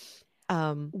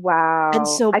 Wow. And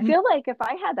so I feel like if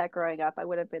I had that growing up, I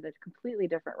would have been a completely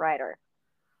different rider.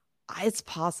 It's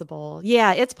possible.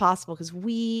 Yeah, it's possible because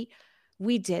we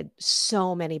did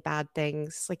so many bad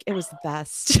things. Like it was the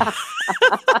best.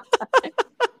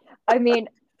 I mean,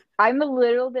 I'm a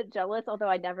little bit jealous, although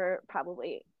I don't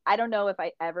know if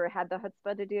I ever had the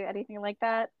chutzpah to do anything like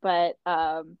that, but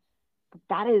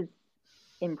that is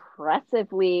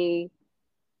impressively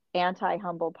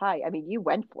anti-humble pie. I mean, you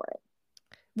went for it.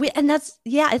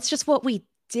 It's just what we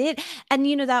did. And,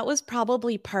 that was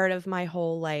probably part of my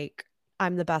whole, like,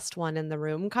 I'm the best one in the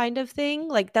room kind of thing.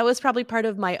 Like that was probably part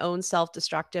of my own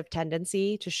self-destructive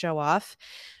tendency to show off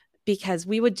because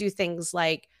we would do things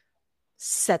like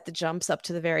set the jumps up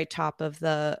to the very top of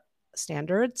the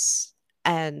standards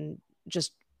and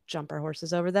just jump our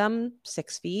horses over them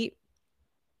 6 feet.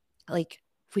 Like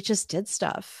we just did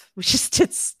stuff. We just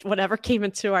did whatever came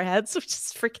into our heads. We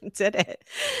just freaking did it.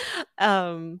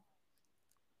 And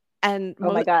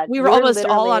oh my God, we were almost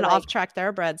all on off-track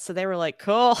thoroughbreds. So they were like,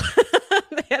 cool.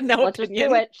 They had no Let's opinion. Just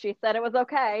do it. She said it was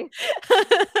okay.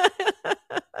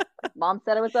 Mom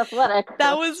said it was athletic.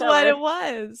 That was what it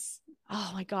was.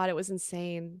 Oh my God, it was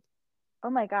insane. Oh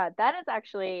my God, that is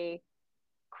actually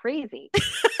crazy.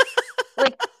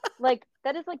 like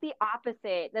that is like the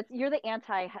opposite. You're the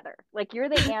anti-Heather. Like you're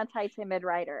the anti-timid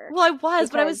rider. Well, I was,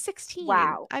 but I was 16.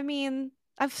 Wow. I mean,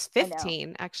 I was I know.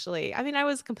 15, actually. I mean, I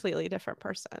was a completely different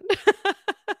person.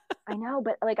 I know,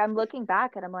 but like I'm looking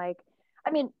back and I'm like,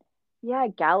 I mean, yeah, I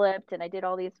galloped and I did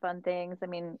all these fun things. I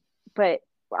mean, but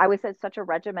I was at such a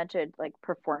regimented like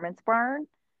performance barn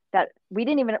that we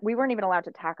weren't even allowed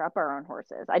to tack up our own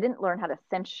horses. I didn't learn how to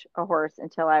cinch a horse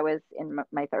until I was in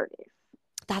my 30s.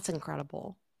 That's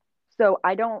incredible. So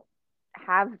I don't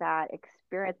have that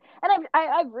experience. And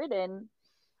I've ridden.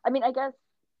 I mean,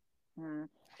 hmm,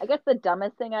 I guess the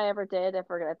dumbest thing I ever did, if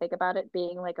we're gonna think about it,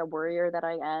 being like a warrior that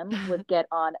I am, was get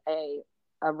on a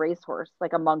racehorse,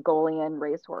 like a Mongolian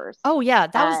racehorse. Oh yeah,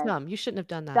 that was And dumb. You shouldn't have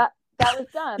done that. that was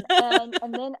dumb.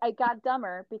 And then I got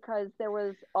dumber because there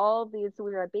was all these, so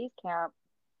we were at base camp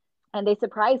and they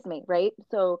surprised me, right?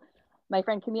 So my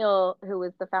friend Camille, who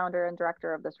was the founder and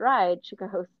director of this ride, she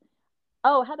goes,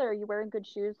 "Oh, Heather, are you wearing good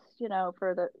shoes,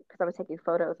 for because I was taking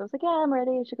photos." I was like, "Yeah, I'm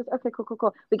ready." She goes, "Okay, cool, cool,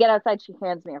 cool." We get outside, she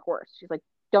hands me a horse. She's like,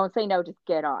 "Don't say no, just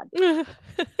get on."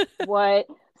 What?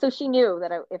 So she knew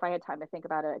that if I had time to think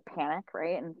about it, I'd panic,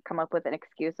 right? And come up with an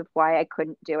excuse of why I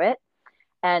couldn't do it.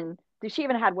 And she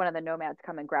even had one of the nomads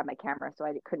come and grab my camera, so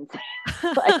I couldn't say,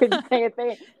 I couldn't say a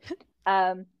thing.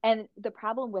 And the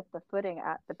problem with the footing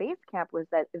at the base camp was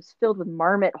that it was filled with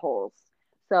marmot holes.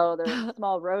 So they're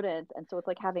small rodents, and so it's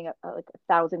like having like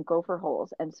 1,000 gopher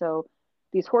holes. And so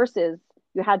these horses,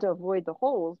 you had to avoid the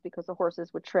holes because the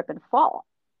horses would trip and fall.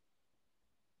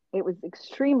 It was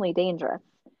extremely dangerous.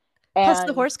 Plus, the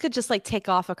And horse could just like take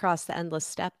off across the endless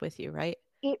steppe with you, right?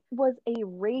 it was a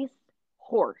race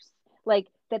horse, like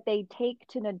that they take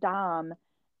to Nadam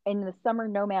in the summer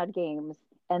nomad games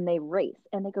and they race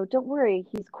and they go, "Don't worry,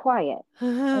 he's quiet."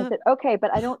 And I said, "Okay,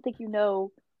 but I don't think you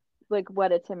know like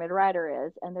what a timid rider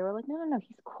is." And they were like, "No, no, no,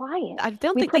 he's quiet. I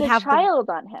don't We think put they a have child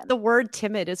on him." the word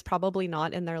timid is probably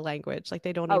not in their language. Like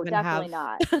they don't Oh, even definitely have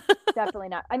not. Definitely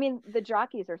not. I mean, the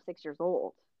jockeys are 6 years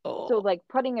old. So Oh. like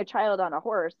putting a child on a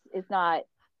horse is not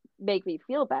make me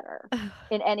feel better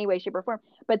in any way, shape, or form.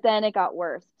 But then it got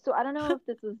worse. So I don't know if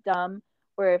this was dumb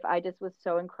or if I just was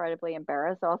so incredibly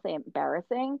embarrassed. I'll say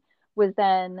embarrassing was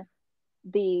then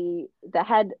the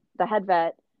head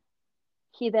vet,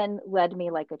 he then led me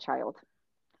like a child.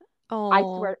 I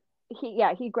Oh. swear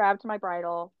he grabbed my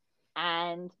bridle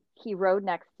and he rode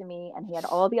next to me and he had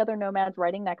all the other nomads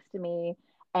riding next to me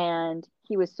and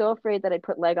he was so afraid that I'd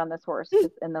put leg on this horse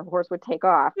and the horse would take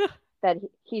off that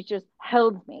he just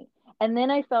held me. And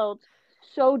then I felt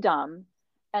so dumb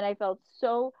and I felt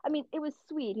so, I mean, it was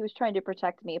sweet. He was trying to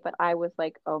protect me, but I was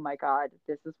like, "Oh my God,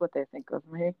 this is what they think of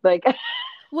me." Like,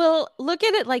 Well, look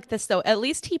at it like this though. At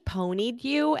least he ponied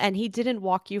you and he didn't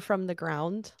walk you from the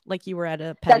ground like you were at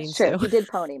a petting that's true. zoo. He did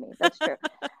pony me. That's true.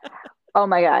 Oh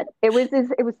my God. It was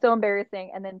so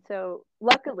embarrassing. And then so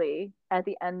luckily at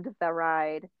the end of the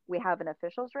ride, we have an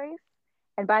officials race.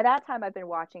 And by that time I've been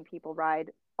watching people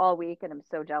ride all week and I'm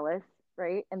so jealous,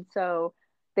 right? And so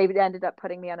they ended up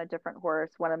putting me on a different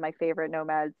horse. One of my favorite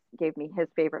nomads gave me his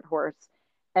favorite horse.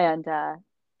 And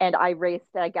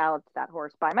I galloped that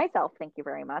horse by myself, thank you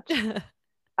very much,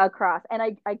 across.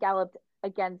 And I galloped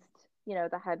against,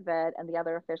 the head vet and the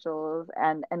other officials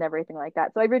and everything like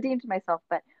that. So I redeemed myself,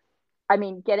 but I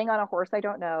mean, getting on a horse I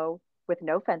don't know with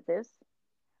no fences,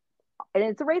 and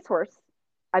it's a racehorse.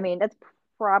 I mean, that's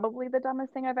probably the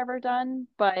dumbest thing I've ever done,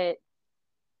 but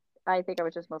I think I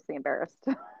was just mostly embarrassed.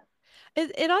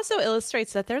 It also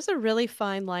illustrates that there's a really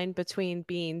fine line between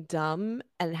being dumb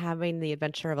and having the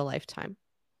adventure of a lifetime.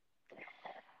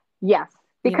 Yes,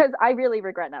 You know? because I really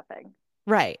regret nothing.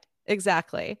 Right.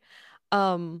 Exactly.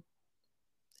 Um,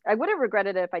 I would have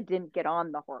regretted it if I didn't get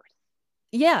on the horse.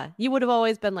 yeah, you would have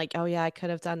always been like, "Oh yeah, I could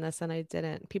have done this and I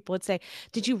didn't." People would say,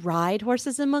 "Did you ride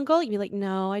horses in Mongolia?" You'd be like,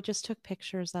 "No, I just took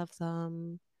pictures of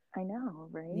them." I know,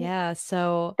 right? Yeah,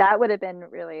 so That would have been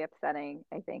really upsetting,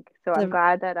 I think. So I'm the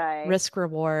glad that I, risk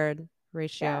reward yeah.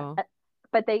 ratio.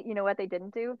 But you know what they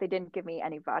didn't do? They didn't give me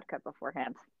any vodka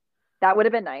beforehand. That would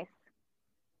have been nice.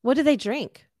 What do they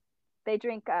drink? They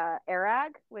drink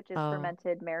arag, which is Oh,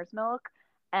 fermented mare's milk,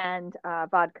 and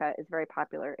vodka is very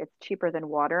popular. It's cheaper than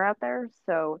water out there,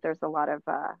 so there's a lot of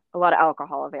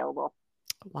alcohol available.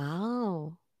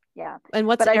 wow. Yeah, And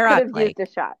what's but I could Arak have used like?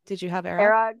 a shot. Did you have Arak?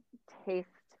 Arag tastes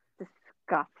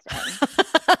disgusting.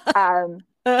 Um,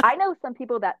 I know some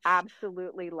people that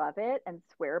absolutely love it and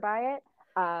swear by it.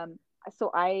 And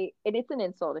it's an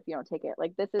insult if you don't take it.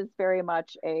 Like this is very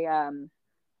much a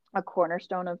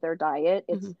cornerstone of their diet.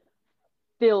 It's Mhm.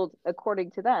 filled,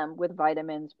 according to them, with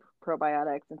vitamins,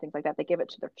 probiotics, and things like that. They give it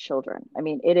to their children. I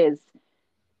mean, it is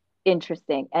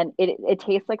interesting, and it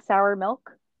tastes like sour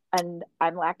milk. And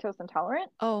I'm lactose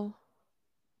intolerant, Oh,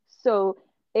 so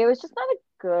it was just not a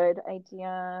good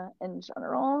idea in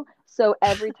general. So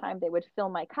every time they would fill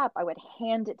my cup, I would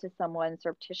hand it to someone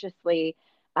surreptitiously.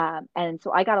 And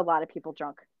so I got a lot of people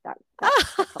drunk that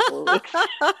couple of weeks.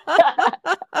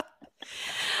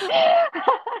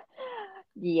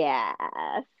 Yeah.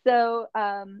 So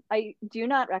I do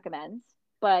not recommend,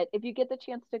 but if you get the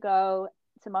chance to go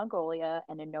to Mongolia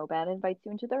and a nomad invites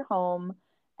you into their home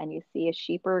and you see a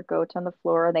sheep or a goat on the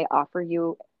floor and they offer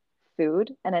you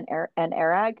food and an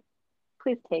arag,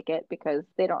 please take it because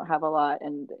they don't have a lot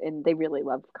and they really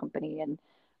love company and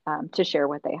to share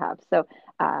what they have. So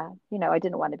I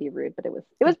didn't want to be rude, but it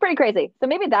was pretty crazy. So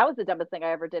maybe that was the dumbest thing I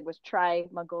ever did was try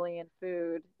Mongolian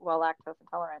food while lactose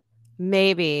intolerant.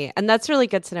 Maybe. And that's really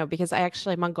good to know because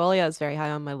Mongolia is very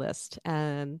high on my list.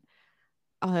 And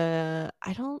I'm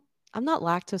not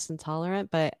lactose intolerant,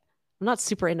 but I'm not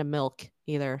super into milk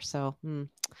either. So,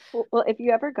 Well, if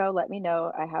you ever go, let me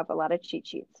know. I have a lot of cheat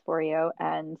sheets for you.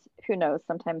 And who knows,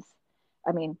 sometimes,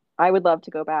 I mean, I would love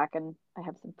to go back and I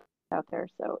have some out there.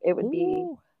 So it would be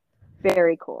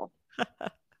very cool.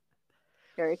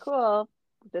 Very cool.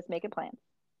 Just making plans.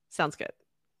 Sounds good.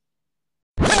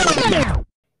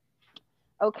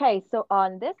 Okay, so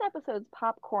on this episode's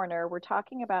Pop Corner, we're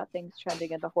talking about things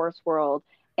trending in the horse world.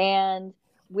 And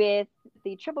with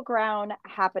the Triple Crown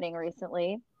happening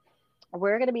recently,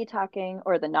 we're going to be talking,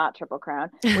 or the not Triple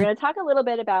Crown, we're going to talk a little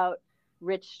bit about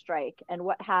Rich Strike and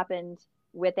what happened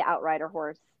with the Outrider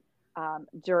horse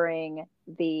during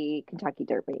the Kentucky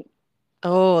Derby.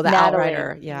 Oh, the Natalie.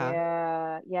 Outrider.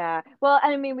 Yeah. Yeah. Well,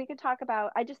 I mean, we could talk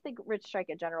about, I just think Rich Strike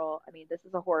in general, I mean, this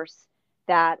is a horse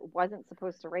that wasn't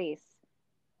supposed to race,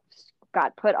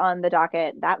 got put on the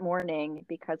docket that morning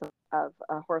because of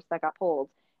a horse that got pulled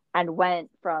and went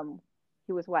from,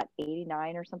 he was what,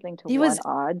 89 or something to one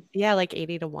odds? Yeah, like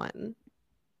 80 to 1.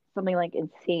 Something like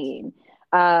insane.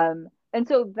 And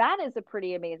so that is a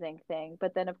pretty amazing thing.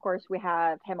 But then, of course, we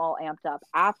have him all amped up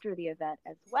after the event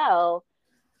as well.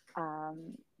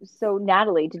 So,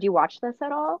 Natalie, did you watch this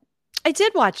at all? I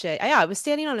did watch it. Yeah, I was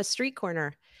standing on a street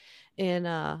corner in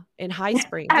High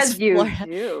Springs. As you Florida.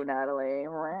 Do, Natalie.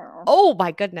 Wow. Oh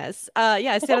my goodness.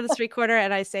 Yeah, I stand on the street corner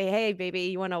and I say, "Hey, baby,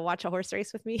 you want to watch a horse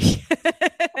race with me?"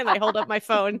 And I hold up my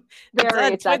phone.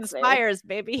 Twin Spires,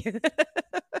 baby.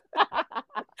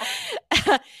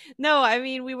 No, I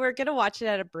mean, we were gonna watch it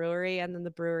at a brewery, and then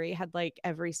the brewery had like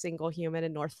every single human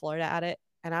in North Florida at it,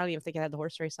 and I don't even think it had the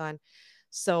horse race on.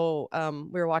 So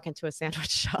we were walking to a sandwich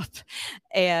shop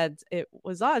and it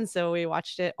was on. So we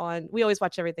watched it on, we always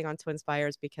watch everything on Twin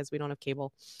Spires because we don't have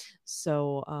cable.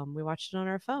 So we watched it on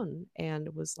our phone and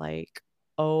it was like,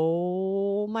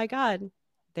 oh my God,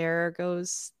 there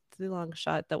goes the long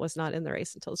shot that was not in the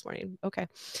race until this morning. Okay.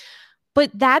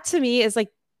 But that to me is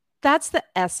like, that's the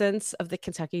essence of the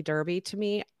Kentucky Derby to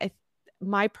me.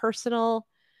 My personal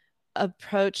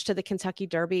approach to the Kentucky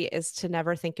Derby is to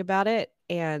never think about it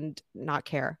and not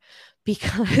care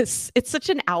because it's such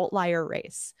an outlier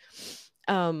race.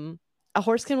 A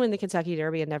horse can win the Kentucky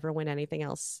Derby and never win anything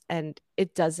else. And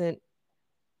it doesn't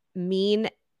mean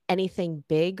anything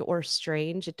big or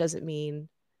strange. It doesn't mean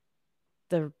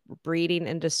the breeding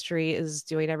industry is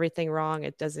doing everything wrong.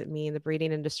 It doesn't mean the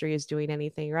breeding industry is doing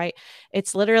anything right.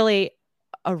 It's literally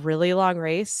a really long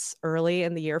race early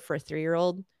in the year for a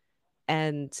 3-year-old.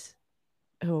 And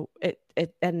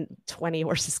and 20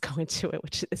 horses go into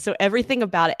it, so everything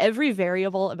about it, every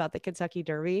variable about the Kentucky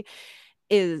Derby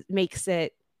makes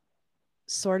it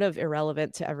sort of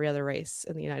irrelevant to every other race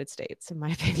in the United States, in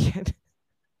my opinion.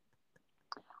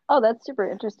 Oh, that's super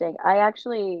interesting. I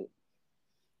actually,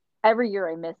 every year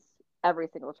I miss every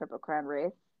single Triple Crown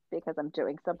race because I'm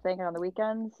doing something on the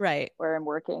weekends, right, where I'm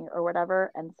working or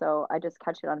whatever, and so I just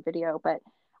catch it on video. But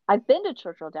I've been to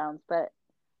Churchill Downs, but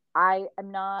I am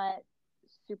not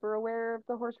super aware of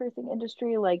the horse racing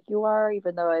industry like you are,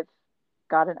 even though I've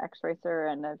got an ex-racer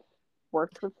and I've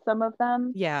worked with some of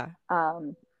them. Yeah.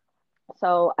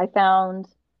 So I found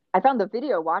the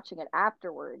video watching it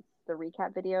afterwards. The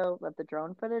recap video of the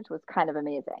drone footage was kind of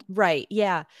amazing. Right.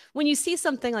 Yeah. When you see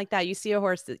something like that, you see a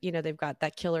horse that, they've got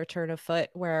that killer turn of foot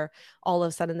where all of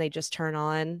a sudden they just turn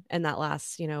on in that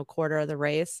last, quarter of the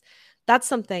race. That's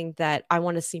something that I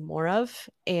want to see more of.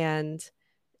 And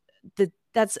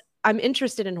I'm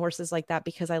interested in horses like that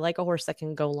because I like a horse that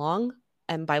can go long.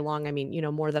 And by long, I mean,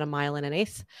 more than 1.1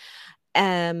 miles.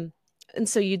 And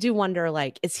so you do wonder,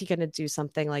 like, is he going to do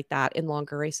something like that in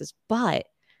longer races? But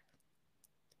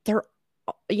there,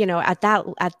 at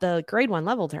the grade 1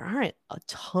 level, there aren't a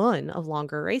ton of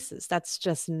longer races. That's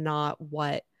just not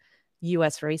what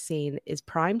U.S. racing is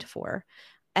primed for.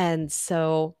 And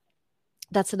so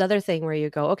that's another thing where you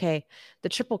go, okay, the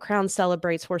Triple Crown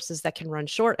celebrates horses that can run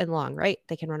short and long, right?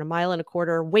 They can run a mile and a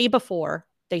quarter way before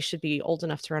they should be old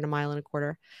enough to run a mile and a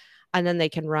quarter. And then they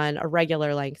can run a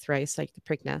regular length race like the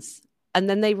Preakness. And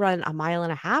then they run a mile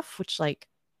and a half, which like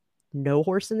no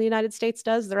horse in the United States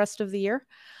does the rest of the year.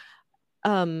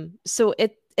 So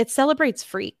it celebrates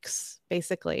freaks,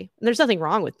 basically. And there's nothing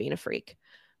wrong with being a freak.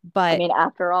 But I mean,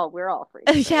 after all, we're all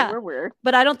freaks. Right? yeah, We're weird.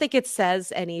 but I don't think it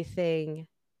says anything.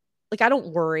 Like, I don't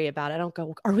worry about it. I don't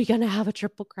go, are we going to have a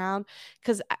Triple Crown?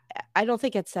 Because I don't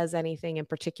think it says anything in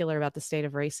particular about the state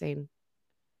of racing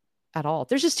at all.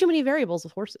 There's just too many variables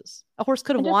with horses. A horse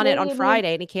could have won it on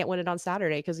Friday and he can't win it on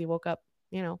Saturday because he woke up,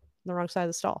 on the wrong side of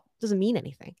the stall. Doesn't mean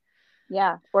anything.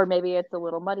 Yeah. Or maybe it's a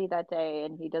little muddy that day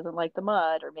and he doesn't like the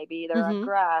mud, or maybe they're on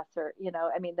grass, or,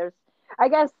 I mean, I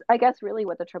guess really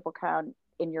what the Triple Crown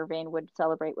in your vein would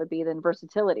celebrate would be the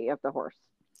versatility of the horse.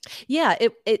 Yeah,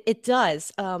 it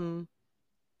does.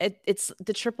 It's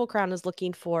the Triple Crown is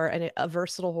looking for a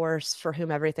versatile horse for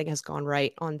whom everything has gone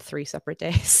right on 3 separate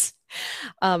days.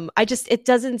 It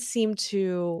doesn't seem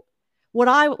to what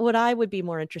I would be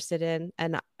more interested in,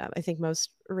 and I think most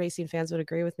racing fans would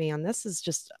agree with me on this, is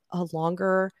just a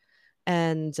longer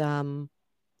and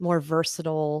more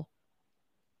versatile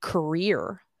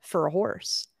career for a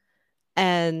horse,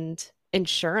 and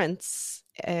insurance,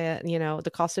 and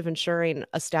the cost of insuring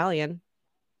a stallion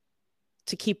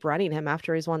to keep running him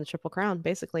after he's won the Triple Crown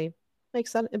basically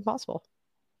makes that impossible.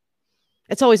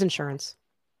 It's always insurance.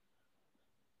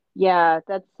 Yeah,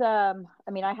 that's I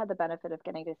mean, I had the benefit of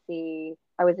getting to see,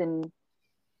 I was in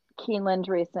Keeneland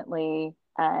recently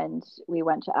and we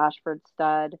went to Ashford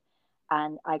Stud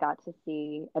and I got to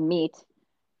see and meet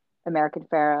American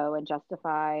Pharaoh and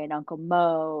Justify and Uncle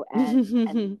Mo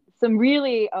and some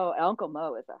really, Uncle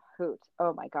Mo is a hoot.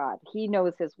 Oh my God. He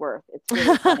knows his worth. It's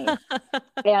really funny.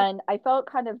 And I felt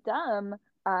kind of dumb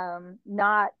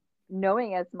not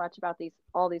knowing as much about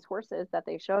all these horses that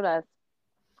they showed us,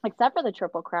 except for the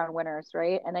Triple Crown winners,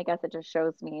 right? And I guess it just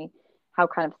shows me how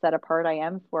kind of set apart I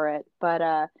am for it. But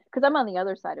because I'm on the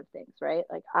other side of things, right?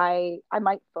 Like I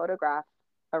might photograph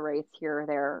a race here or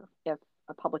there if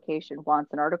a publication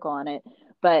wants an article on it,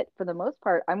 but for the most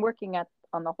part, I'm working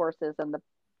on the horses and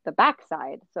the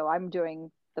backside. So I'm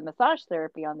doing the massage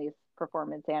therapy on these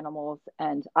performance animals,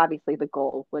 and obviously the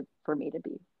goal would for me to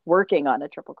be working on a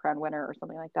Triple Crown winner or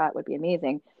something like that would be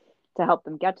amazing to help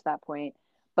them get to that point.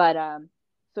 But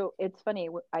so it's funny,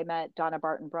 I met Donna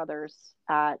Barton Brothers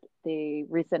at the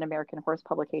recent American Horse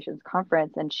Publications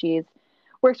conference, and she's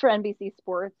works for NBC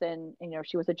Sports, and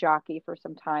she was a jockey for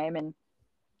some time, and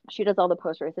she does all the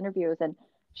post race interviews, and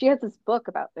she has this book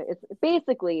about it.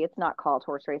 It's not called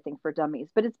Horse Racing for Dummies,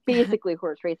 but it's basically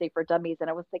horse racing for dummies. And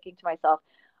I was thinking to myself,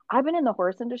 I've been in the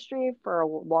horse industry for a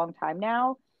long time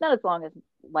now, not as long as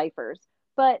lifers,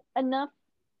 but enough.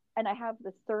 And I have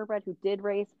this thoroughbred who did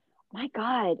race. My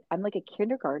God, I'm like a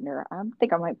kindergartner. I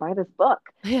think I might buy this book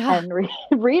and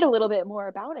read a little bit more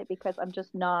about it, because I'm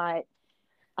just not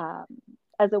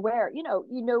as aware.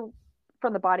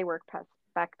 From the bodywork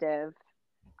perspective,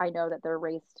 I know that they're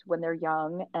raced when they're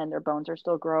young and their bones are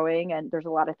still growing. And there's a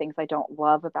lot of things I don't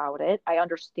love about it. I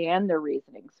understand their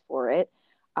reasonings for it.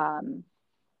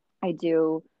 I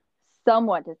do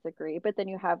somewhat disagree, but then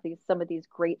you have some of these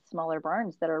great smaller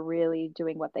barns that are really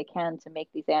doing what they can to make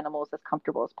these animals as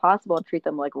comfortable as possible and treat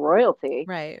them like royalty.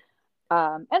 Right.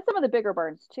 And some of the bigger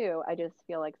barns too. I just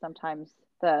feel like sometimes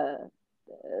the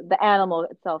animal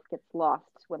itself gets lost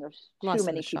when there's too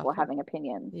many people having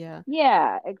opinions.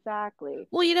 Yeah, exactly.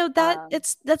 Well,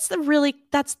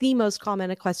 that's the most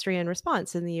common equestrian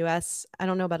response in the US. I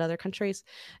don't know about other countries.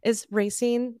 Is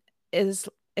racing is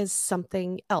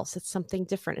something else. It's something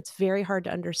different. It's very hard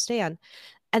to understand.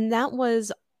 And that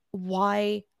was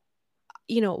why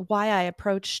I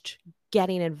approached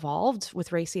getting involved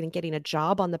with racing and getting a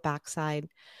job on the backside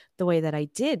the way that I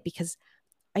did, because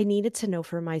I needed to know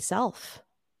for myself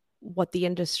what the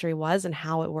industry was and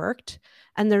how it worked.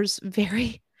 And there's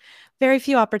very, very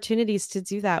few opportunities to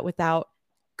do that without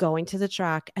going to the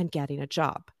track and getting a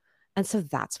job. And so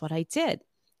that's what I did.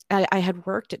 I had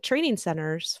worked at training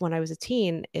centers when I was a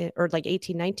teen, or like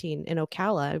 18, 19 in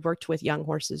Ocala. I worked with young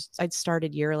horses. I'd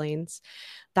started yearlings,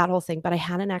 that whole thing, but I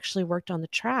hadn't actually worked on the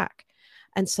track.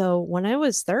 And so when I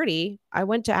was 30, I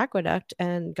went to Aqueduct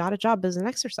and got a job as an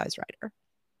exercise rider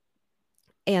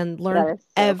and learned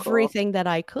everything that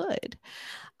I could.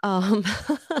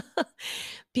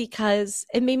 Because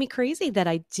it made me crazy that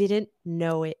I didn't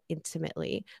know it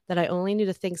intimately, that I only knew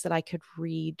the things that I could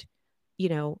read,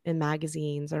 in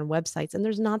magazines or websites, and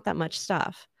there's not that much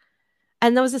stuff.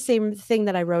 And that was the same thing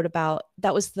that I wrote about.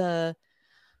 That was the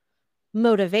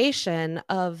motivation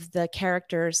of the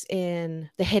characters in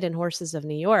The Hidden Horses of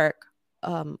New York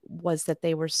was that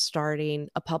they were starting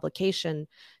a publication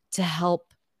to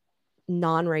help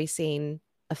non-racing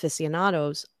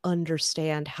aficionados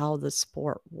understand how the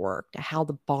sport worked, how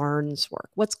the barns work,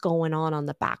 what's going on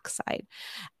the backside,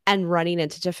 and running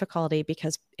into difficulty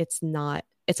because it's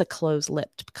a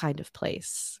closed-lipped kind of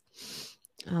place.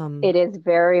 It is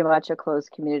very much a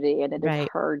closed community, and right.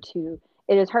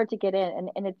 It is hard to get in.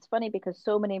 And it's funny because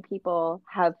so many people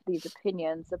have these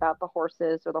opinions about the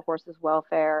horses or the horses'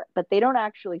 welfare, but they don't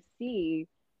actually see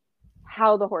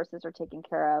how the horses are taken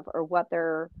care of, or what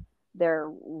their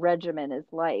regimen is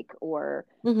like, or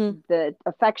the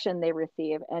affection they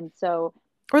receive. And so,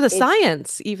 or the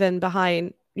science even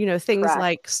behind, things correct.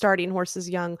 like starting horses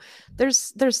young.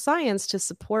 There's science to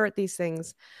support these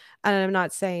things. And I'm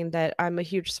not saying that I'm a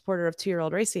huge supporter of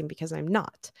 2-year-old racing, because I'm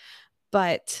not.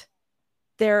 But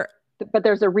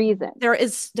there's a reason. There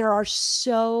is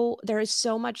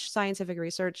so much scientific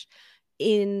research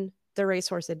in the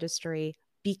racehorse industry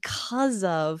because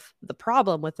of the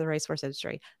problem with the racehorse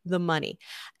industry, the money.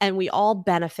 And we all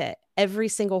benefit. Every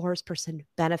single horse person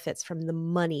benefits from the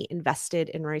money invested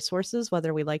in racehorses,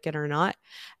 whether we like it or not.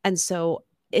 And so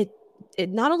it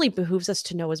not only behooves us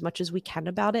to know as much as we can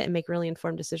about it and make really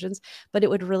informed decisions, but it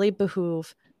would really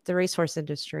behoove the racehorse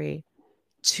industry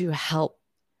to help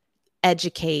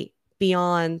educate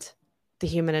beyond the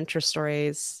human interest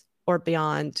stories, or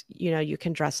beyond, you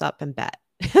can dress up and bet.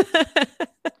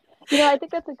 I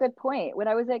think that's a good point. When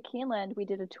I was at Keeneland, we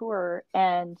did a tour,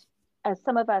 and as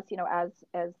some of us,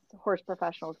 as horse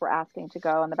professionals, were asking to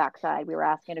go on the backside, we were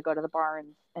asking to go to the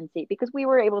barns and see, because we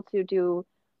were able to do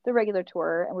the regular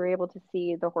tour and we were able to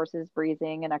see the horses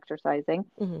breezing and exercising.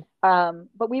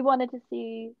 But we wanted to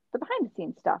see the behind the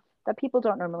scenes stuff that people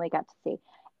don't normally get to see.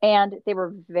 And they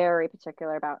were very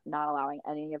particular about not allowing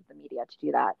any of the media to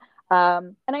do that.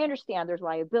 And I understand there's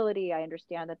liability. I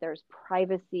understand that there's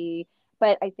privacy.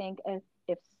 But I think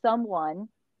if someone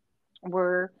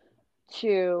were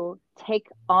to take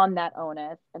on that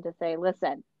onus and to say,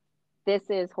 listen, this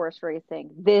is horse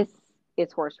racing,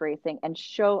 and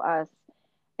show us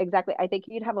exactly, I think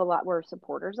you'd have a lot more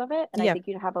supporters of it. And I think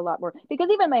you'd have a lot more, because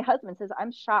even my husband says,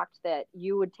 I'm shocked that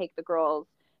you would take the girls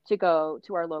to go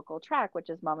to our local track, which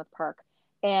is Monmouth Park.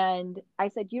 And I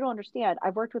said, you don't understand.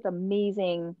 I've worked with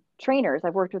amazing trainers.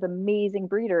 I've worked with amazing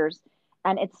breeders.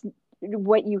 And it's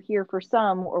what you hear for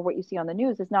some, or what you see on the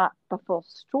news, is not the full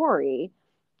story.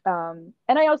 And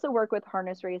I also work with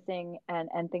harness racing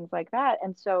and things like that.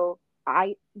 And so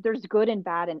there's good and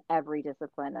bad in every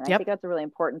discipline. And I think that's really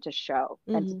important to show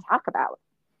and to talk about.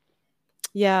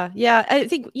 Yeah. Yeah. I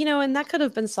think, and that could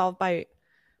have been solved by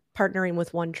partnering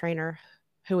with one trainer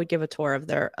who would give a tour of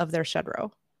their shed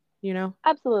row,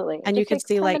 Absolutely. And you could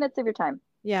see 10 minutes of your time.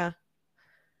 Yeah.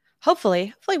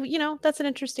 Hopefully, that's an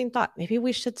interesting thought. Maybe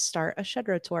we should start a shed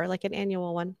row tour, like an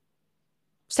annual one.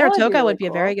 Saratoga would be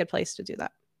a very good place to do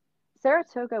that.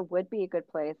 Saratoga would be a good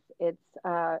place. It's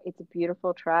a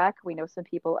beautiful track. We know some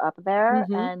people up there,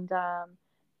 and I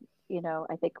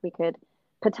think we could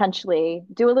potentially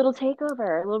do a little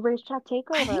takeover, a little racetrack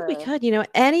takeover. I think we could.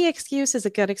 Any excuse is a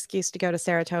good excuse to go to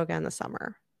Saratoga in the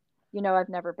summer. I've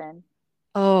never been.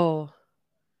 Oh,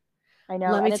 I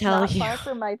know. Let me tell you. It's not far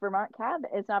from my Vermont cabin.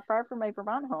 It's not far from my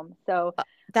Vermont home. So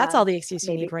that's all the excuse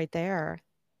you need right there.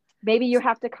 Maybe you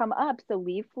have to come up. So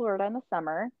leave Florida in the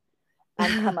summer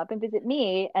and come up and visit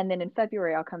me. And then in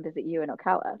February, I'll come visit you in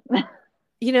Ocala.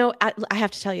 I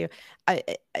have to tell you,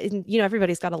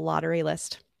 everybody's got a lottery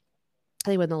list.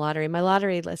 They win the lottery. My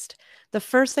lottery list, the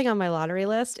first thing on my lottery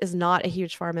list is not a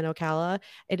huge farm in Ocala.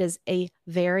 It is a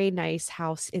very nice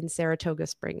house in Saratoga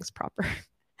Springs proper.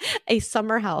 A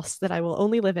summer house that I will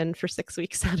only live in for 6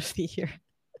 weeks out of the year.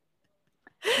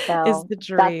 Is the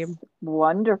dream. That's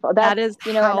wonderful. That is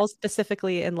how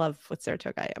specifically in love with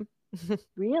Saratoga I am.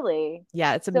 Really?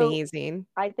 Yeah, it's amazing.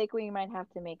 I think we might have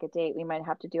to make a date. We might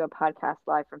have to do a podcast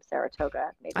live from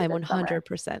Saratoga. Maybe I'm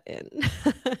 100% in.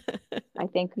 I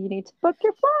think you need to book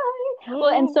your flight. Oh.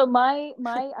 Well, and so my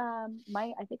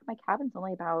I think my cabin's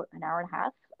only about an hour and a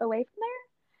half away from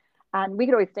there. And we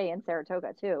could always stay in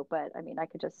Saratoga too, but I mean, I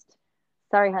could just,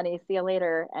 sorry, honey, see you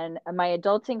later. And my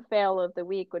adulting fail of the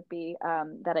week would be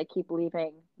that I keep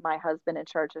leaving my husband in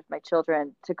charge of my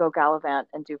children to go gallivant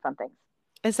and do fun things.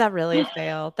 Is that really a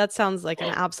fail? That sounds like an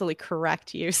absolutely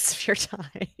correct use of your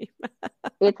time.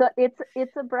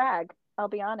 It's a brag. I'll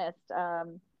be honest.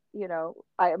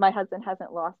 My husband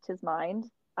hasn't lost his mind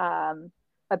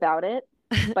about it,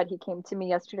 but he came to me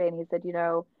yesterday and he said,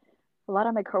 a lot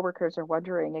of my coworkers are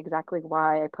wondering exactly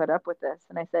why I put up with this.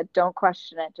 And I said, don't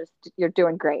question it. Just, you're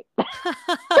doing great.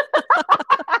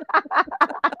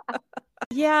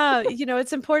 Yeah,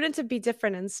 it's important to be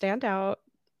different and stand out.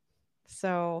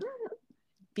 So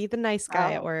be the nice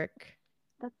guy at work.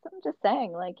 I'm just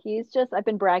saying, like, I've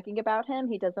been bragging about him.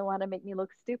 He doesn't want to make me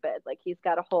look stupid. Like, he's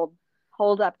got to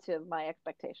hold up to my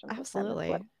expectations.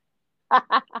 Absolutely.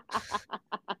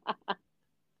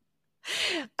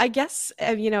 I guess,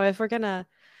 if we're going to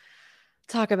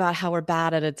talk about how we're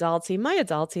bad at adulting, my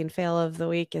adulting fail of the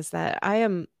week is that I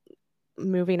am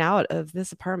moving out of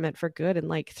this apartment for good in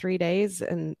like 3 days,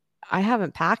 and I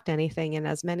haven't packed anything in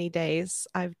as many days.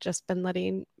 I've just been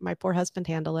letting my poor husband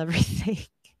handle everything.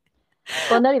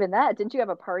 Well, not even that. Didn't you have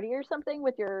a party or something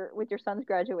with your son's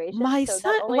graduation? My so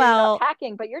son, not only are you not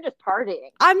packing, but you're just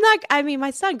partying.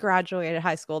 My son graduated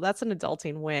high school. That's an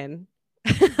adulting win.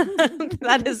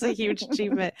 That is a huge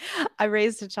achievement. I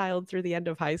raised a child through the end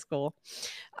of high school.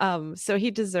 So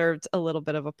he deserved a little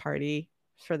bit of a party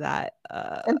for that.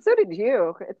 And so did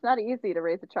you. It's not easy to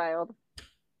raise a child.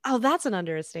 Oh, that's an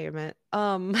understatement.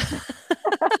 I'm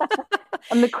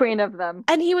the queen of them.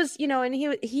 And he was,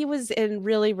 he was in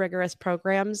really rigorous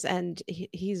programs, and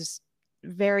he's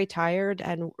very tired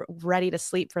and ready to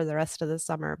sleep for the rest of the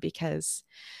summer because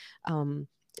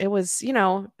it was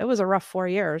a rough 4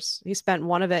 years. He spent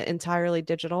one of it entirely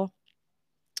digital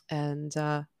and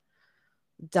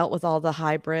dealt with all the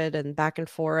hybrid and back and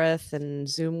forth and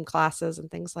Zoom classes and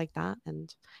things like that.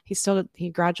 And he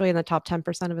graduated in the top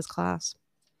 10% of his class.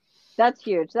 That's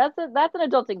huge. That's an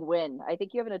adulting win. I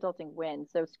think you have an adulting win.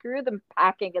 So screw the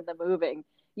packing and the moving.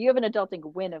 You have an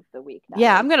adulting win of the week now.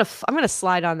 Yeah, I'm gonna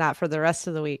slide on that for the rest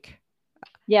of the week.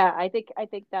 Yeah, I think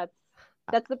that's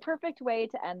the perfect way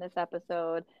to end this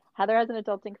episode. Heather has an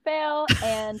adulting fail,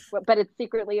 but it's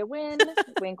secretly a win.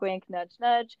 Wink, wink, nudge,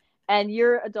 nudge. And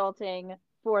you're adulting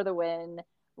for the win,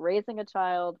 raising a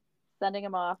child, sending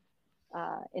him off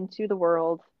into the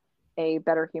world, a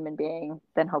better human being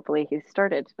than hopefully he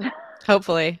started.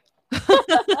 Hopefully.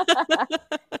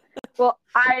 Well,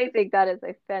 I think that is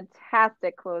a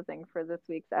fantastic closing for this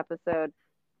week's episode.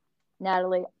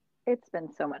 Natalie, it's been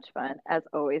so much fun, as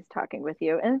always, talking with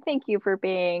you. And thank you for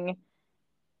being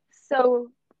so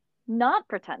not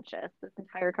pretentious this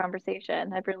entire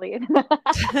conversation. I've really...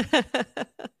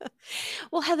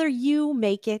 Well, Heather, you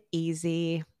make it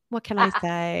easy. What can I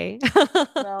say?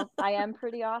 Well, I am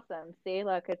pretty awesome. See,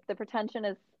 look, the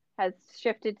pretension has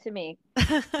shifted to me.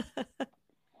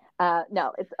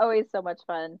 No, it's always so much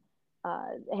fun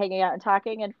hanging out and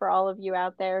talking. And for all of you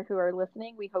out there who are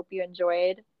listening, we hope you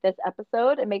enjoyed this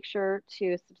episode, and make sure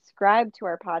to subscribe to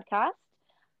our podcast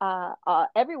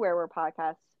everywhere where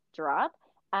podcasts drop,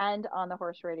 and on the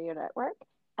Horse Radio Network,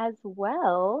 as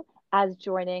well as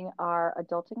joining our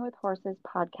Adulting with Horses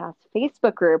podcast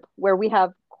Facebook group, where we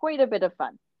have quite a bit of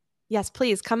fun. Yes,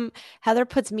 please come. Heather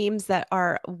puts memes that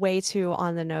are way too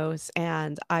on the nose,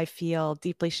 and I feel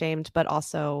deeply shamed, but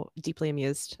also deeply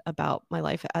amused about my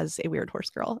life as a weird horse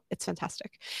girl. It's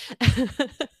fantastic.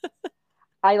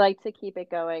 I like to keep it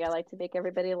going. I like to make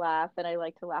everybody laugh, and I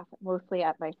like to laugh mostly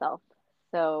at myself.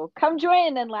 So come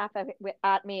join and laugh at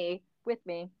me, with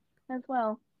me as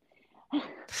well. You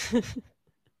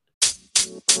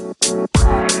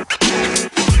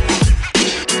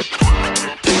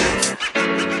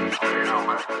know,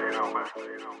 man.